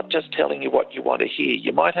stuff, not just telling you what you want to hear.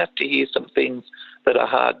 You might have to hear some things that are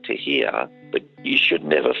hard to hear, but you should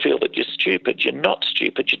never feel that you're stupid. You're not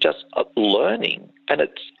stupid, you're just learning. And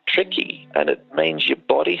it's tricky, and it means your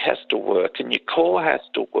body has to work and your core has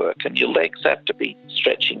to work and your legs have to be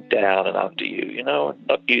stretching down and under you, you know,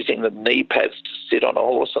 not using the knee pads to sit on a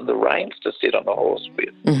horse and the reins to sit on a horse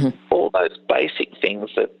with. Mm-hmm. All those basic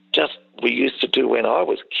things that just we used to do when I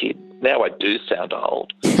was a kid. Now I do sound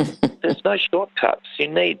old. There's no shortcuts. They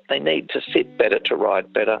need to sit better to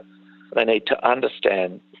ride better. They need to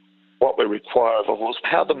understand what we require of a horse,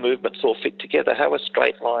 how the movements all fit together, how a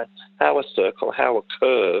straight line, how a circle, how a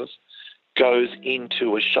curve goes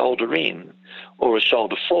into a shoulder in or a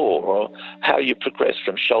shoulder four, or how you progress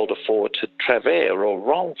from shoulder four to travers or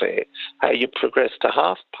renvers, how you progress to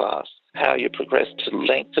half pass, how you progress to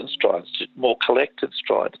lengthened strides, to more collected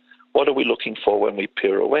strides. What are we looking for when we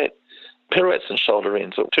pirouette? Pirouettes and shoulder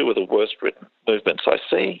ins are two of the worst written movements I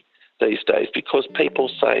see these days because people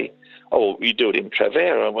say, oh, you do it in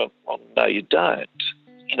travers. I went, well, no, you don't.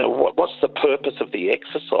 You know, what's the purpose of the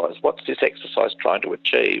exercise? What's this exercise trying to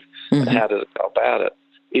achieve? Mm-hmm. And how does it go about it?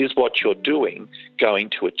 Is what you're doing going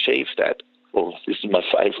to achieve that? Well, this is my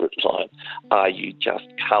favourite line. Are you just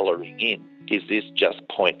colouring in? Is this just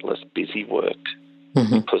pointless busy work?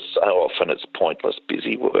 Mm-hmm. Because so often it's pointless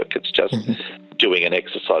busy work. It's just doing an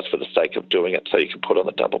exercise for the sake of doing it so you can put on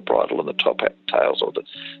the double bridle and the top hat tails or the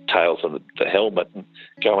tails and the helmet and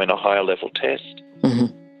go in a higher level test. Mm-hmm.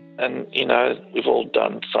 And, you know, we've all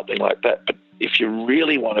done something like that. But if you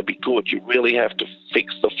really want to be good, you really have to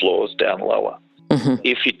fix the floors down lower. Mm-hmm.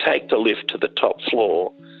 If you take the lift to the top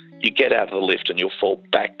floor, you get out of the lift and you'll fall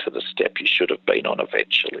back to the step you should have been on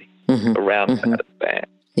eventually, around that band.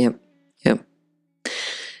 Yep.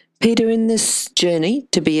 Peter, in this journey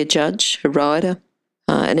to be a judge, a rider,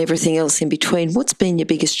 and everything else in between, what's been your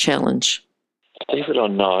biggest challenge? believe it or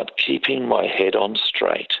not, keeping my head on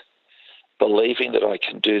straight, believing that I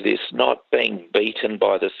can do this, not being beaten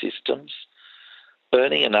by the systems,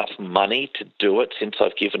 earning enough money to do it since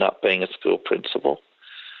I've given up being a school principal.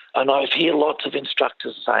 And I hear lots of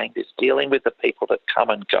instructors saying this, dealing with the people that come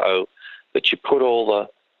and go, that you put all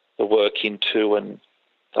the work into and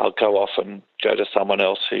they'll go off and go to someone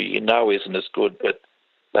else who you know isn't as good, but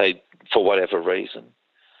they, for whatever reason.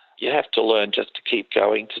 You have to learn just to keep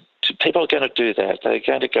going. People are going to do that. They're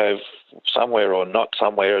going to go somewhere or not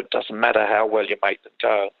somewhere. It doesn't matter how well you make them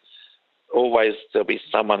go. Always there'll be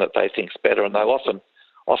someone that they think's better, and they'll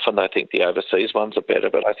often they think the overseas ones are better,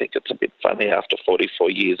 but I think it's a bit funny after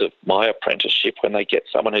 44 years of my apprenticeship when they get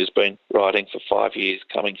someone who's been riding for 5 years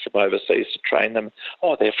coming from overseas to train them.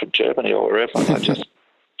 Oh, they're from Germany or wherever. And I just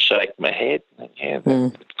shake my head. Yeah,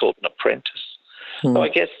 it's called an apprentice. So I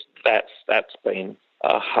guess that's been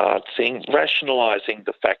a hard thing, rationalising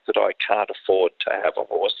the fact that I can't afford to have a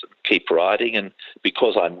horse and keep riding, and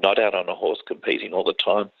because I'm not out on a horse competing all the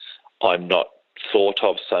time, I'm not thought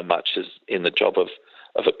of so much as in the job of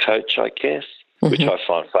a coach, I guess, which I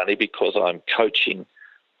find funny because I'm coaching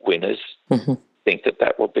winners. Think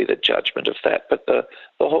that will be the judgment of that. But the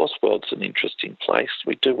horse world's an interesting place.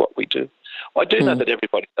 We do what we do. I do know that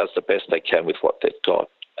everybody does the best they can with what they've got.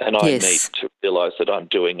 And I need to realise that I'm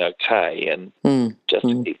doing okay and just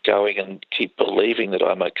keep going and keep believing that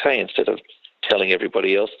I'm okay instead of telling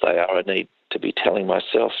everybody else they are. I need to be telling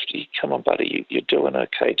myself, come on, buddy, you're doing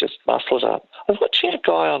okay, just muscle it up. I was watching a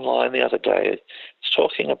guy online the other day. He's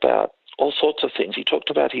talking about all sorts of things. He talked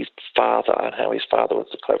about his father and how his father was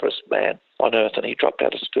the cleverest man on earth, and he dropped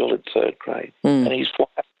out of school in 3rd grade. And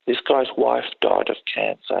this guy's wife died of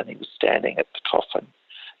cancer, and he was standing at the coffin.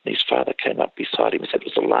 And his father came up beside him and said it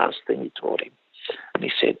was the last thing he taught him. And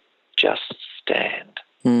he said, just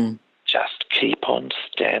stand. Just keep on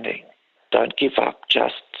standing. Don't give up,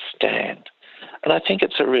 just stand. And I think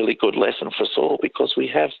it's a really good lesson for us all because we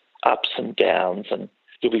have ups and downs, and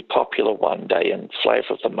you'll be popular one day and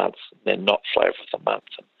flavour of the month, and then not flavour of the month,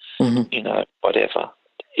 and, whatever.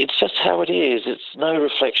 It's just how it is. It's no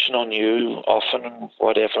reflection on you often and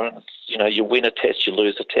whatever. And, you win a test, you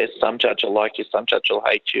lose a test. Some judge will like you, some judge will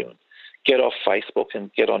hate you. Get off Facebook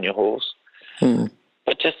and get on your horse.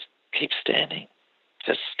 But just keep standing.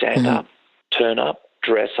 Just stand up, turn up,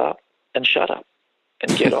 dress up, and shut up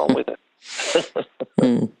and get on with it.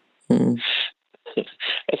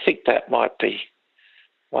 I think that might be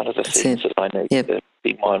one of the things that I need to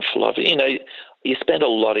be mindful of. You spend a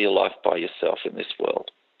lot of your life by yourself in this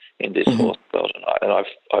world, in this horse world, and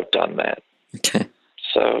I've done that. Okay.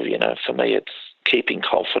 So, for me it's keeping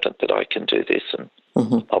confident that I can do this and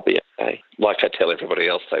I'll be okay. Like I tell everybody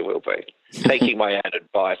else they will be. Taking my own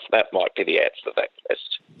advice, that might be the answer to that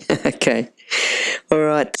question. Okay. All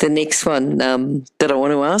right. The next one that I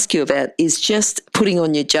want to ask you about is just putting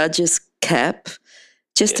on your judge's cap,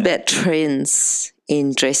 about trends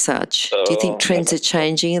in dressage. Do you think trends are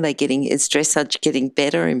changing? Is dressage getting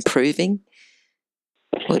better, improving?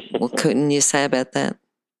 What can you say about that?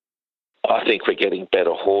 I think we're getting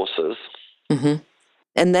better horses.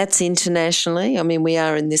 And that's internationally? I mean, we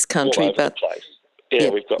are in this country, all over but... the place. Yeah,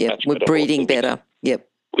 we've got much we're better breeding horses. better. Yep.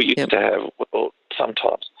 We used to have,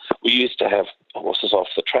 sometimes, we used to have horses off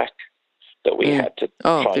the track that we had to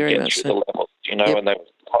try and get through the levels, and they were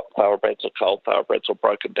hot thoroughbreds or cold thoroughbreds or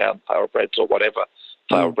broken down thoroughbreds or whatever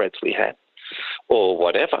thoroughbreds we had or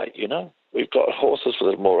whatever, We've got horses that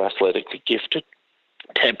are more athletically gifted.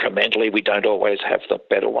 Temperamentally, we don't always have the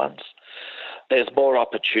better ones. There's more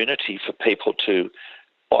opportunity for people to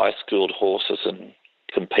buy schooled horses and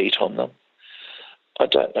compete on them. I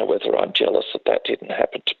don't know whether I'm jealous that didn't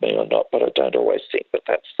happen to me or not, but I don't always think that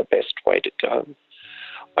that's the best way to go.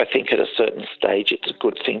 I think at a certain stage it's a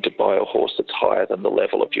good thing to buy a horse that's higher than the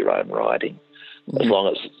level of your own riding, as long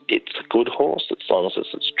as it's a good horse, as long as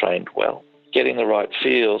it's trained well. Getting the right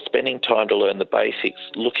feel, spending time to learn the basics,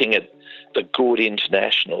 looking at the good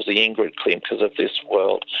internationals, the Ingrid Klimkas of this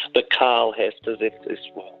world, the Carl Hesters of this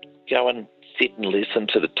world. Go and sit and listen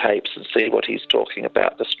to the tapes and see what he's talking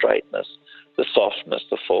about, the straightness, the softness,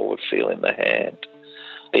 the forward feel in the hand,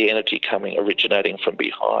 the energy originating from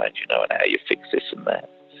behind, and how you fix this and that.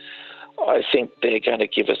 I think they're going to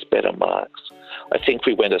give us better marks. I think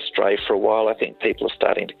we went astray for a while. I think people are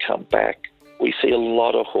starting to come back. We see a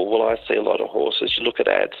lot of I see a lot of horses. You look at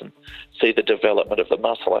ads and see the development of the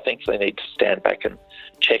muscle. I think they need to stand back and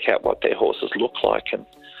check out what their horses look like and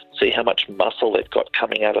see how much muscle they've got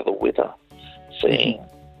coming out of the wither, seeing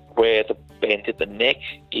where the bend in the neck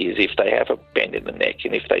is, if they have a bend in the neck,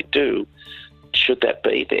 and if they do, should that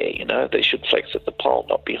be there? They should flex at the pole,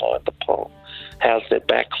 not behind the pole. How's their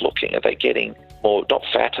back looking? Are they getting more, not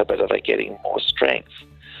fatter, but are they getting more strength?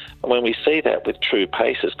 And when we see that with true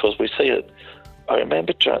paces, because we see it, I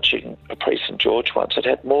remember judging a Prix St George once that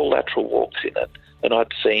had more lateral walks in it than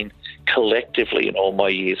I'd seen collectively in all my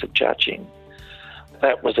years of judging.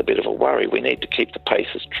 That was a bit of a worry. We need to keep the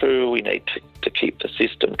paces true. We need to keep the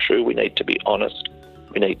system true. We need to be honest.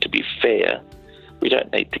 We need to be fair. We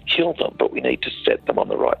don't need to kill them, but we need to set them on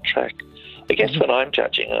the right track. I guess when I'm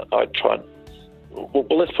judging, I try and... Well,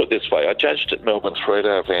 let's put it this way. I judged at Melbourne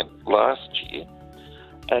 3-day event last year,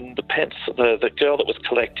 and the girl that was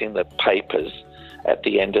collecting the papers at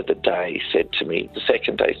the end of the day said to me, the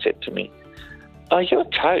second day said to me, "Are you a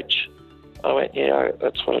coach?" I went, "Yeah,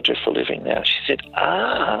 that's what I do for a living now." She said,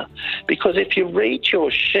 because if you read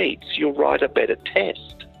your sheets, you'll write a better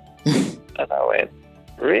test. And I went,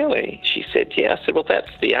 "Really?" She said, "Yeah." I said, "Well,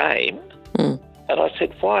 that's the aim." And I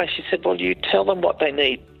said, "Why?" She said, "Well, you tell them what they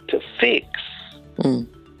need to fix,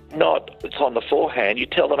 not it's on the forehand. You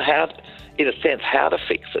tell them how, in a sense, how to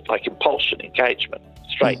fix it, like impulsion, engagement,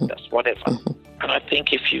 straightness, whatever." And I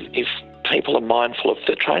think if people are mindful of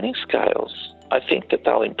the training scales, I think that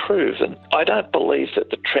they'll improve. And I don't believe that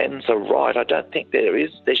the trends are right. I don't think there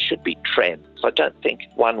should be trends. I don't think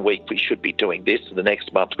 1 week we should be doing this and the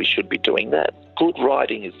next month we should be doing that. Good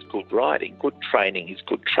riding is good riding. Good training is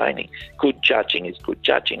good training. Good judging is good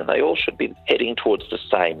judging. And they all should be heading towards the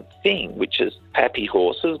same thing, which is happy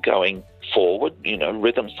horses going forward,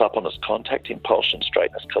 rhythm, suppleness, contact, impulsion,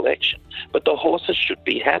 straightness, collection. But the horses should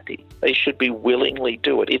be happy. They should be willingly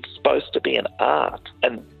do it. It's supposed to be an art,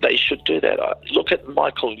 and they should do that. Look at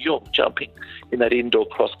Michael Jung jumping in that indoor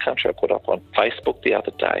cross country I put up on Facebook the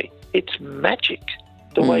other day. It's magic.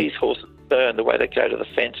 The way his horses turn, the way they go to the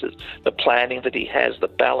fences, the planning that he has, the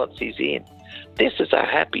balance he's in. This is a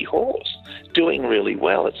happy horse doing really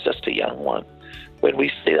well. It's just a young one. When we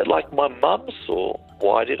see it, like my mum saw,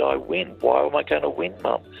 "Why did I win? Why am I going to win,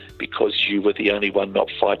 Mum?" "Because you were the only one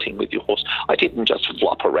not fighting with your horse." I didn't just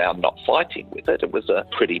flop around not fighting with it. It was a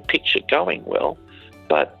pretty picture going well.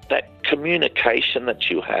 But that communication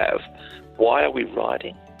that you have, why are we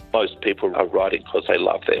riding? Most people are riding because they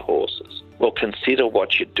love their horses. Well, consider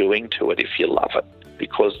what you're doing to it if you love it,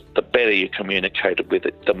 because the better you communicated with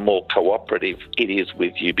it, the more cooperative it is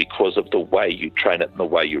with you because of the way you train it and the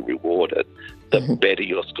way you reward it. The better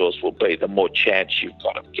your scores will be, the more chance you've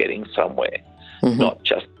got of getting somewhere, not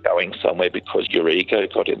just going somewhere because your ego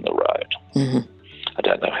got in the road. I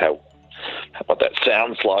don't know what that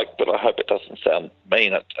sounds like, but I hope it doesn't sound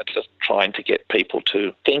mean. I'm just trying to get people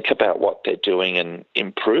to think about what they're doing and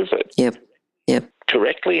improve it. Yep.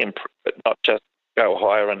 Correctly improve it, not just go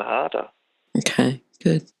higher and harder. Okay,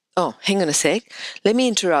 good. Oh, hang on a sec. Let me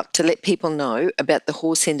interrupt to let people know about the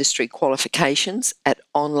horse industry qualifications at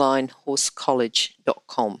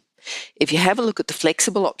onlinehorsecollege.com. If you have a look at the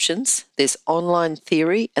flexible options, there's online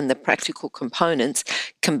theory and the practical components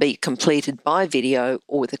can be completed by video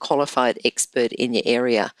or with a qualified expert in your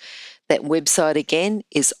area. That website again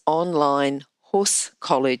is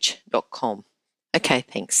onlinehorsecollege.com. Okay,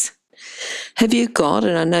 thanks. Have you got,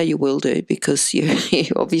 and I know you will do because you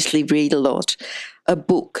obviously read a lot, a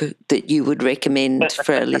book that you would recommend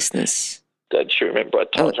for our listeners? Don't you remember I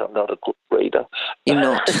told you I'm not a good reader? You're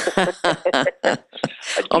not.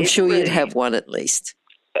 I'm sure you'd have one at least.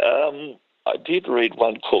 I did read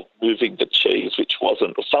one called Moving the Cheese, which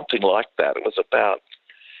wasn't, or something like that. It was about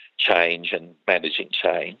change and managing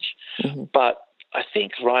change. But I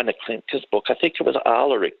think Rainer Klimke's book, I think it was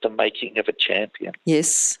Alaric, The Making of a Champion.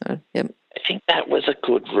 Yes. Yep. I think that was a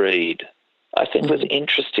good read. I think it was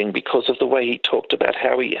interesting because of the way he talked about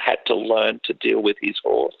how he had to learn to deal with his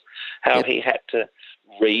horse, how he had to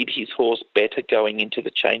read his horse better going into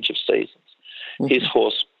the change of seasons. His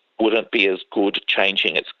horse wouldn't be as good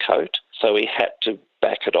changing its coat, so he had to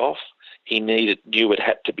back it off. He knew it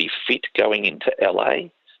had to be fit going into LA,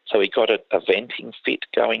 so he got a eventing fit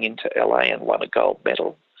going into LA and won a gold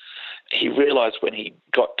medal. He realised when he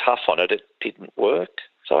got tough on it, it didn't work.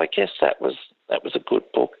 So I guess that was a good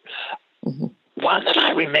book. One that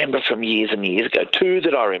I remember from years and years ago, two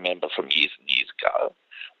that I remember from years and years ago.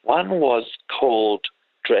 One was called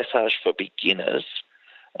Dressage for Beginners,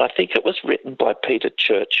 and I think it was written by Peter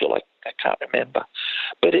Churchill. I can't remember.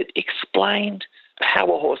 But it explained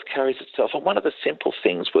how a horse carries itself. And one of the simple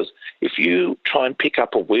things was if you try and pick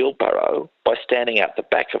up a wheelbarrow by standing out the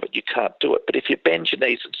back of it, you can't do it. But if you bend your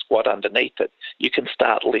knees and squat underneath it, you can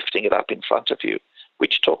start lifting it up in front of you,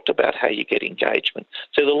 which talked about how you get engagement.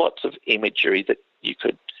 So there are lots of imagery that you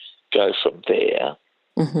could go from there.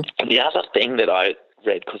 And the other thing that I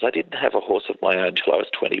read, because I didn't have a horse of my own until I was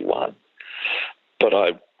 21, but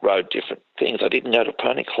I rode different things. I didn't go to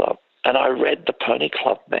pony club. And I read the Pony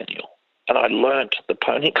Club manual, and I learnt the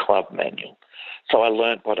Pony Club manual. So I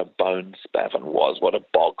learnt what a bone spavin was, what a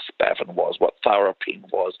bog spavin was, what therapin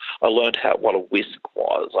was. I learnt what a whisk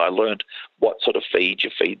was. I learnt what sort of feed you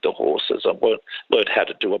feed the horses. I learnt how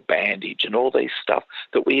to do a bandage and all these stuff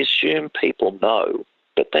that we assume people know,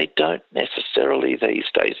 but they don't necessarily these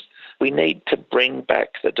days. We need to bring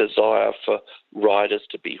back the desire for riders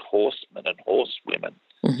to be horsemen and horsewomen,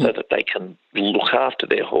 so that they can look after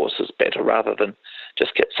their horses better rather than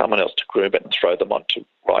just get someone else to groom it and throw them on to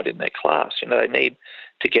ride in their class. You know, they need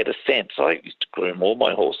to get a sense. I used to groom all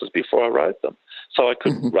my horses before I rode them, so I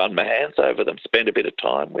could run my hands over them, spend a bit of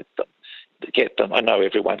time with them, to get them. I know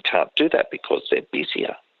everyone can't do that because they're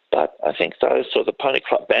busier. But I think those sort of the Pony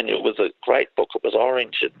Club manual was a great book. It was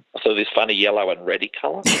orange and sort of this funny yellow and reddy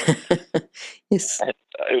colour. Yes. And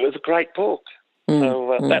it was a great book.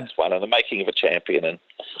 So that's one, and The Making of a Champion. And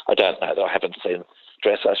I don't know, I haven't seen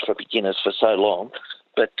Dressage for Beginners for so long,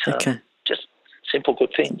 but just simple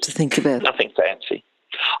good things. To think about. Nothing fancy.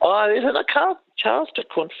 Isn't it? Charles de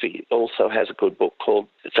Contefort also has a good book called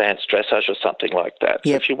Advanced Dressage or something like that.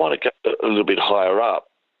 Yep. So if you want to go a little bit higher up,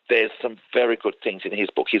 there's some very good things in his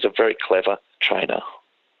book. He's a very clever trainer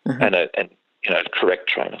and a correct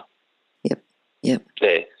trainer. Yep.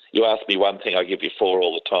 There. You ask me one thing, I give you 4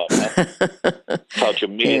 all the time. Huh? Told you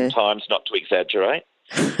a million times not to exaggerate.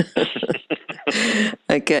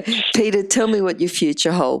 Okay. Peter, tell me what your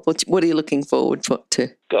future holds. What are you looking forward to?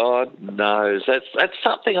 God knows. That's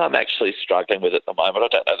something I'm actually struggling with at the moment. I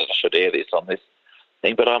don't know that I should air this on this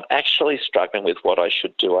thing, but I'm actually struggling with what I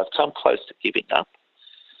should do. I've come close to giving up.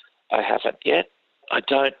 I haven't yet. I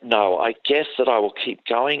don't know. I guess that I will keep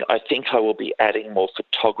going. I think I will be adding more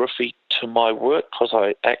photography to my work because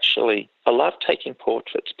I love taking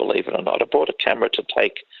portraits, believe it or not. I bought a camera to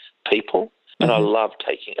take people, and I love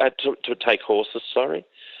to take horses, sorry.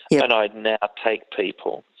 Yep. And I now take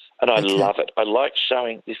people, and I love it. I like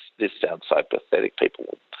showing this. This sounds so pathetic. People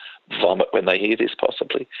will vomit when they hear this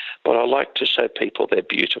possibly, but I like to show people they're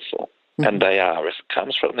beautiful, and they are. If it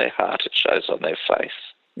comes from their heart, it shows on their face.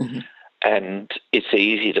 And it's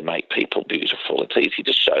easy to make people beautiful. It's easy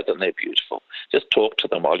to show them they're beautiful. Just talk to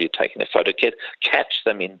them while you're taking a photo. Catch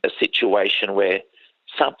them in a situation where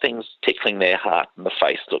something's tickling their heart and the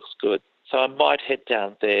face looks good. So I might head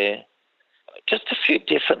down there. Just a few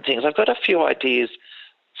different things. I've got a few ideas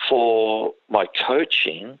for my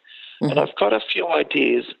coaching, and I've got a few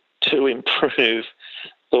ideas to improve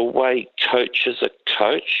the way coaches are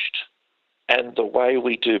coached and the way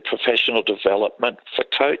we do professional development for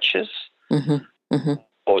coaches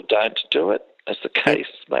or don't do it, as the case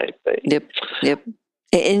may be. Yep.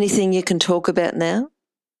 Anything you can talk about now?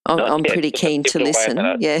 I'm pretty keen to listen.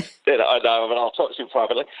 I know, but I'll talk to you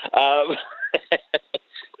privately.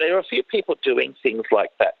 There are a few people doing things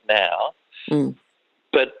like that now,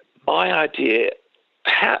 but my idea,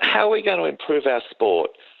 how are we going to improve our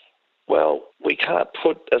sport? Well, we can't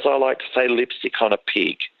put, as I like to say, lipstick on a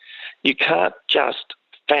pig. You can't just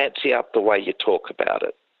fancy up the way you talk about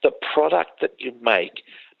it. The product that you make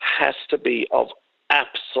has to be of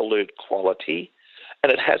absolute quality,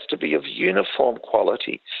 and it has to be of uniform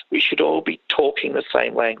quality. We should all be talking the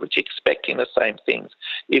same language, expecting the same things.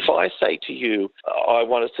 If I say to you, I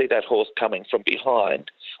want to see that horse coming from behind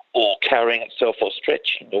or carrying itself or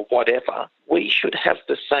stretching or whatever, we should have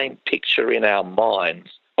the same picture in our minds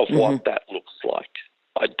of what that looks like.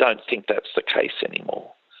 I don't think that's the case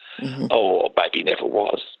anymore. Or maybe never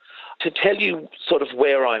was. To tell you sort of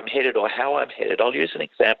where I'm headed or how I'm headed, I'll use an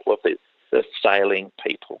example of the sailing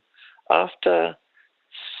people. After,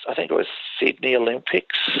 I think it was Sydney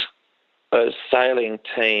Olympics, a sailing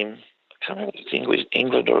team, I can't remember if it's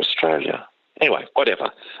England or Australia. Anyway,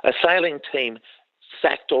 whatever. A sailing team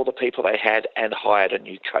sacked all the people they had and hired a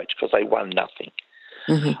new coach because they won nothing.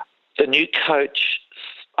 The new coach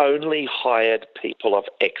only hired people of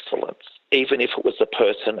excellence. Even if it was the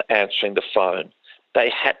person answering the phone, they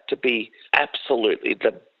had to be absolutely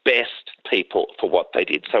the best people for what they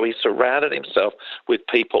did. So he surrounded himself with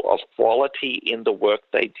people of quality in the work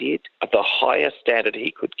they did, at the highest standard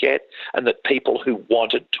he could get, and that people who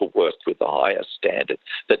wanted to work with the highest standard,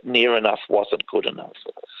 that near enough wasn't good enough.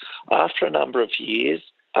 After a number of years,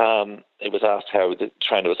 the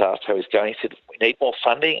trainer was asked how he's going. He said, we need more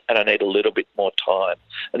funding and I need a little bit more time.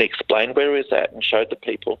 And he explained where he was at and showed the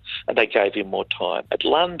people, and they gave him more time. At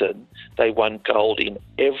London, they won gold in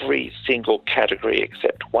every single category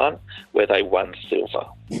except one, where they won silver.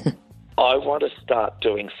 I want to start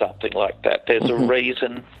doing something like that. There's a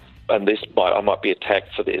reason, and I might be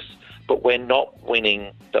attacked for this, but we're not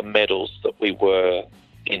winning the medals that we were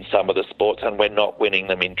in some of the sports, and we're not winning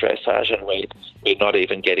them in dressage, and we're not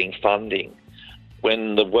even getting funding.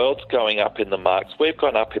 When the world's going up in the marks, we've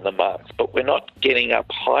gone up in the marks, but we're not getting up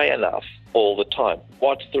high enough all the time.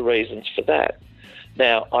 What's the reasons for that?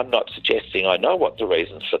 Now, I'm not suggesting I know what the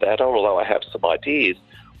reasons for that are, although I have some ideas.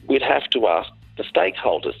 We'd have to ask the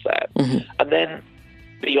stakeholders that, and then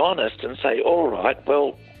be honest and say, all right,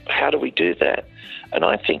 well, how do we do that? And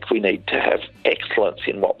I think we need to have excellence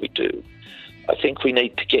in what we do. I think we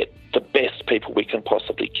need to get the best people we can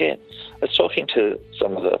possibly get. I was talking to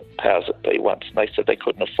some of the powers that be once, and they said they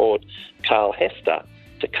couldn't afford Carl Hester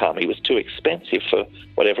to come. He was too expensive for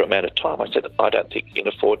whatever amount of time. I said, I don't think you can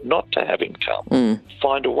afford not to have him come.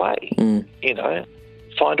 Find a way,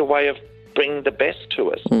 find a way of bringing the best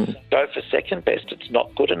to us. Go for second best. It's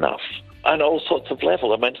not good enough. And all sorts of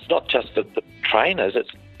level. I mean, it's not just the trainers,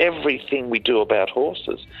 it's everything we do about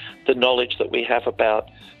horses, the knowledge that we have about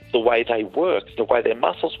the way they work, the way their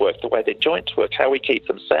muscles work, the way their joints work, how we keep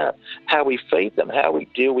them sound, how we feed them, how we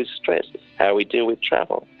deal with stress, how we deal with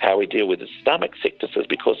travel, how we deal with the stomach sicknesses,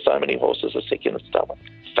 because so many horses are sick in the stomach.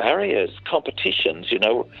 Farriers, competitions,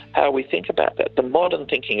 how we think about that. The modern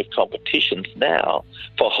thinking of competitions now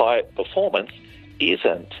for high performance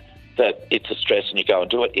isn't that it's a stress and you go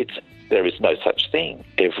and do it. There is no such thing.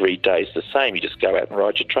 Every day's the same. You just go out and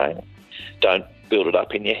ride your trainer. Don't build it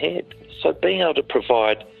up in your head. So being able to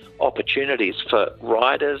provide opportunities for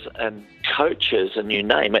riders and coaches and you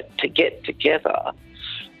name it to get together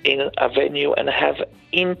in a venue and have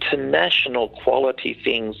international quality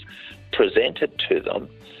things presented to them,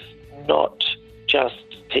 not just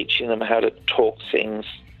teaching them how to talk things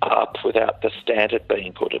up without the standard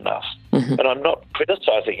being good enough. And I'm not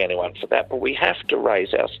criticising anyone for that, but we have to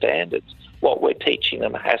raise our standards. What we're teaching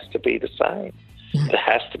them has to be the same. It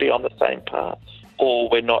has to be on the same path, or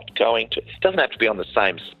we're not going to. It doesn't have to be on the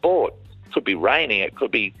same sport. It could be reining, it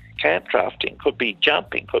could be camp drafting, could be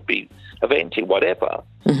jumping, could be eventing, whatever.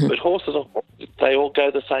 But horses, they all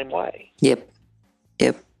go the same way. Yep.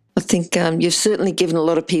 I think you've certainly given a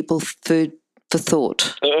lot of people food for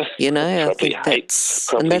thought. I think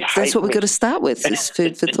that's what we've got to start with, is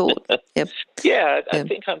food for thought. Yep. Yeah, I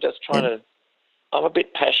think I'm just trying to. I'm a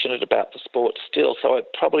bit passionate about the sport still, so it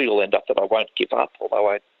probably will end up that I won't give up,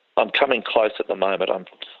 although I'm coming close at the moment.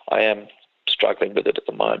 I am struggling with it at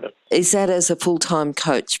the moment. Is that as a full-time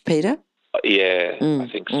coach, Peter? Yeah, I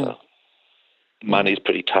think so. Money's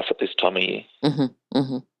pretty tough at this time of year. I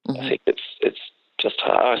think it's just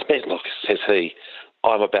hard. Look, says he,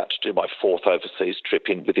 I'm about to do my fourth overseas trip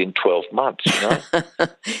within 12 months,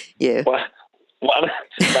 Yeah. Well,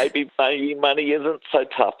 maybe money isn't so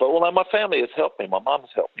tough. But although my family has helped me, my mum's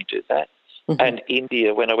helped me do that. And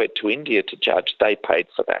India, when I went to India to judge, they paid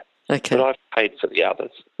for that. Okay. But I've paid for the others.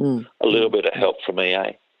 A little bit of help from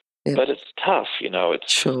EA. Yep. But it's tough,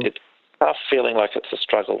 It's tough feeling like it's a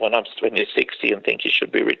struggle when you're 60 and think you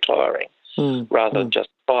should be retiring rather than just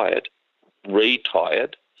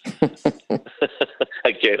retired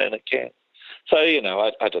again and again. So,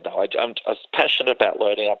 I don't know. I'm passionate about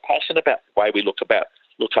learning. I'm passionate about the way we look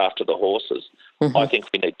after the horses. I think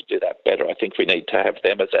we need to do that better. I think we need to have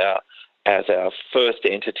them as our first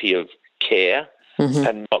entity of care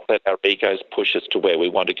and not let our egos push us to where we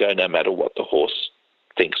want to go, no matter what the horse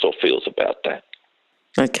thinks or feels about that.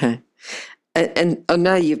 Okay. And I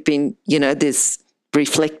know you've been, there's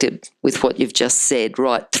reflected with what you've just said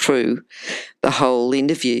right through the whole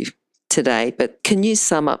interview today, but can you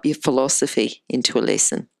sum up your philosophy into a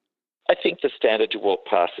lesson? I think the standard you walk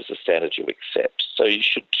past is the standard you accept. So you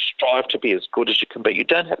should strive to be as good as you can be. You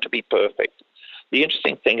don't have to be perfect. The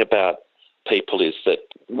interesting thing about people is that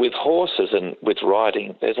with horses and with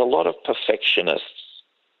riding, there's a lot of perfectionists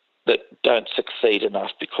that don't succeed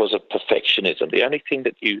enough because of perfectionism. The only thing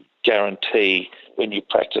that you guarantee when you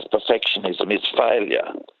practice perfectionism is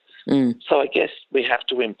failure. So I guess we have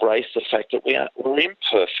to embrace the fact that we're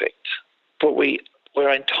imperfect, but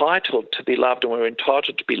we're entitled to be loved and we're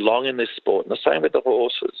entitled to belong in this sport. And the same with the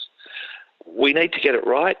horses. We need to get it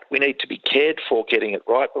right. We need to be cared for getting it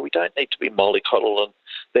right, but we don't need to be mollycoddled and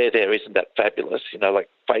isn't that fabulous, like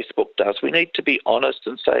Facebook does. We need to be honest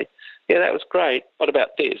and say, yeah, that was great. What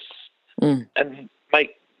about this? And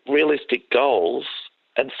make realistic goals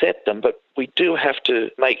and set them. But we do have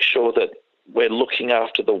to make sure that we're looking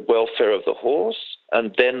after the welfare of the horse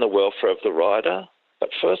and then the welfare of the rider. But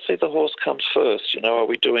firstly, the horse comes first. Are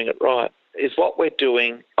we doing it right? Is what we're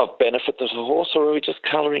doing of benefit to the horse, or are we just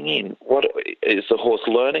colouring in? What is the horse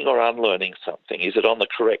learning or unlearning something? Is it on the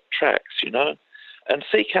correct tracks, And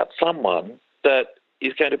seek out someone that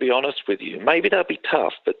is going to be honest with you. Maybe they'll be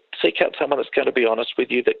tough, but seek out someone that's going to be honest with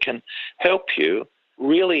you, that can help you,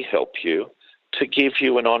 really help you, to give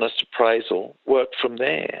you an honest appraisal, work from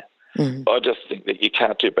there. Mm. I just think that you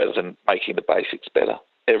can't do better than making the basics better.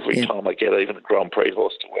 Every time I get even a Grand Prix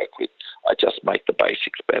horse to work with, I just make the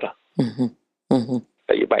basics better. Mm-hmm. Mm-hmm.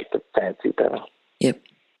 So you make the fancy better. Yep.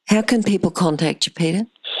 How can people contact you, Peter?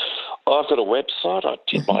 I've got a website. I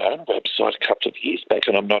did my own website a couple of years back,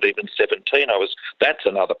 and I'm not even 17. That's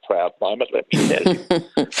another proud moment, let me tell you.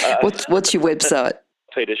 What's your website?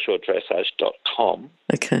 petershawdressage.com.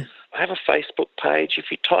 Okay. I have a Facebook page.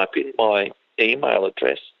 If you type in my email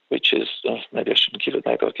address, which is, maybe I shouldn't give it,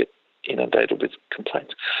 maybe I'll get inundated with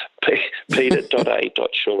complaints,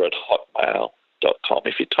 peter.a.shaw@hotmail.com.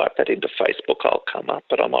 If you type that into Facebook, I'll come up,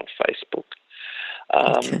 but I'm on Facebook.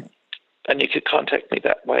 Okay. And you could contact me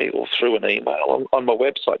that way or through an email. On my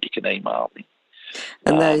website, you can email me.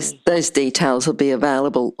 And those details will be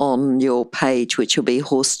available on your page, which will be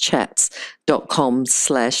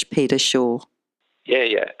horsechats.com/Peter Shaw.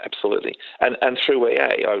 Yeah, absolutely. And through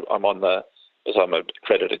EA, I'm on as I'm an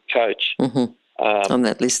accredited coach. Mm-hmm. On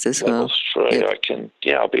that list as well. Level 3,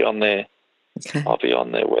 yep. I'll be on there. Okay. I'll be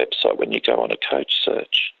on their website when you go on a coach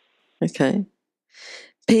search. Okay.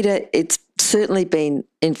 Peter, it's certainly been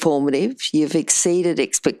informative. You've exceeded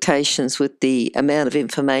expectations with the amount of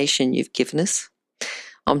information you've given us.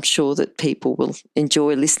 I'm sure that people will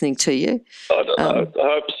enjoy listening to you. I don't know. I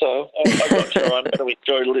hope so. I'm not sure I'm going to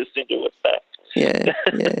enjoy listening to it back. Yeah.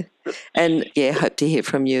 And, hope to hear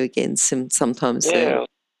from you again sometime soon. Yeah.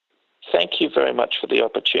 Thank you very much for the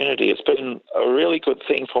opportunity. It's been a really good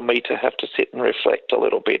thing for me to have to sit and reflect a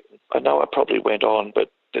little bit. I know I probably went on,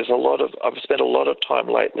 but I've spent a lot of time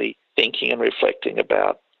lately thinking and reflecting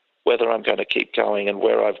about whether I'm going to keep going and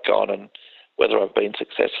where I've gone and whether I've been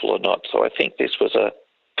successful or not. So I think this was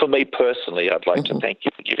for me personally, I'd like to thank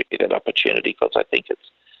you for giving me that opportunity, because I think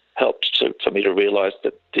it's helped for me to realise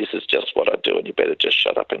that this is just what I do and you better just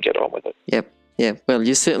shut up and get on with it. Yep. Yeah, well,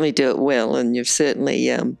 you certainly do it well, and you've certainly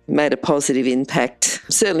made a positive impact,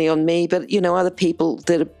 certainly on me, but, other people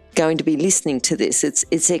that are going to be listening to this.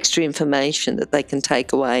 It's extra information that they can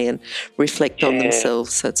take away and reflect on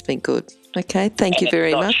themselves, so it's been good. Okay, thank you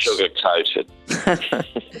very much. Not sugar-coated.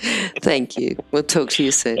 Thank you. We'll talk to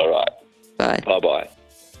you soon. All right. Bye. Bye-bye.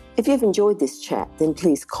 If you've enjoyed this chat, then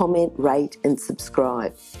please comment, rate and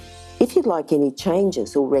subscribe. If you'd like any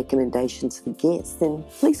changes or recommendations for guests, then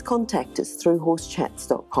please contact us through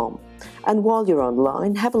horsechats.com. And while you're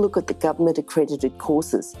online, have a look at the government-accredited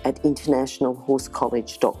courses at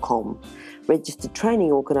internationalhorsecollege.com. Registered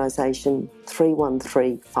Training Organisation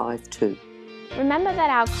 31352. Remember that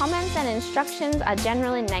our comments and instructions are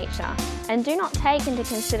general in nature and do not take into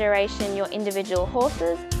consideration your individual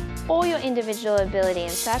horses or your individual ability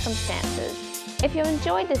and circumstances. If you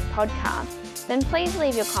enjoyed this podcast, then please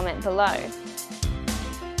leave your comment below.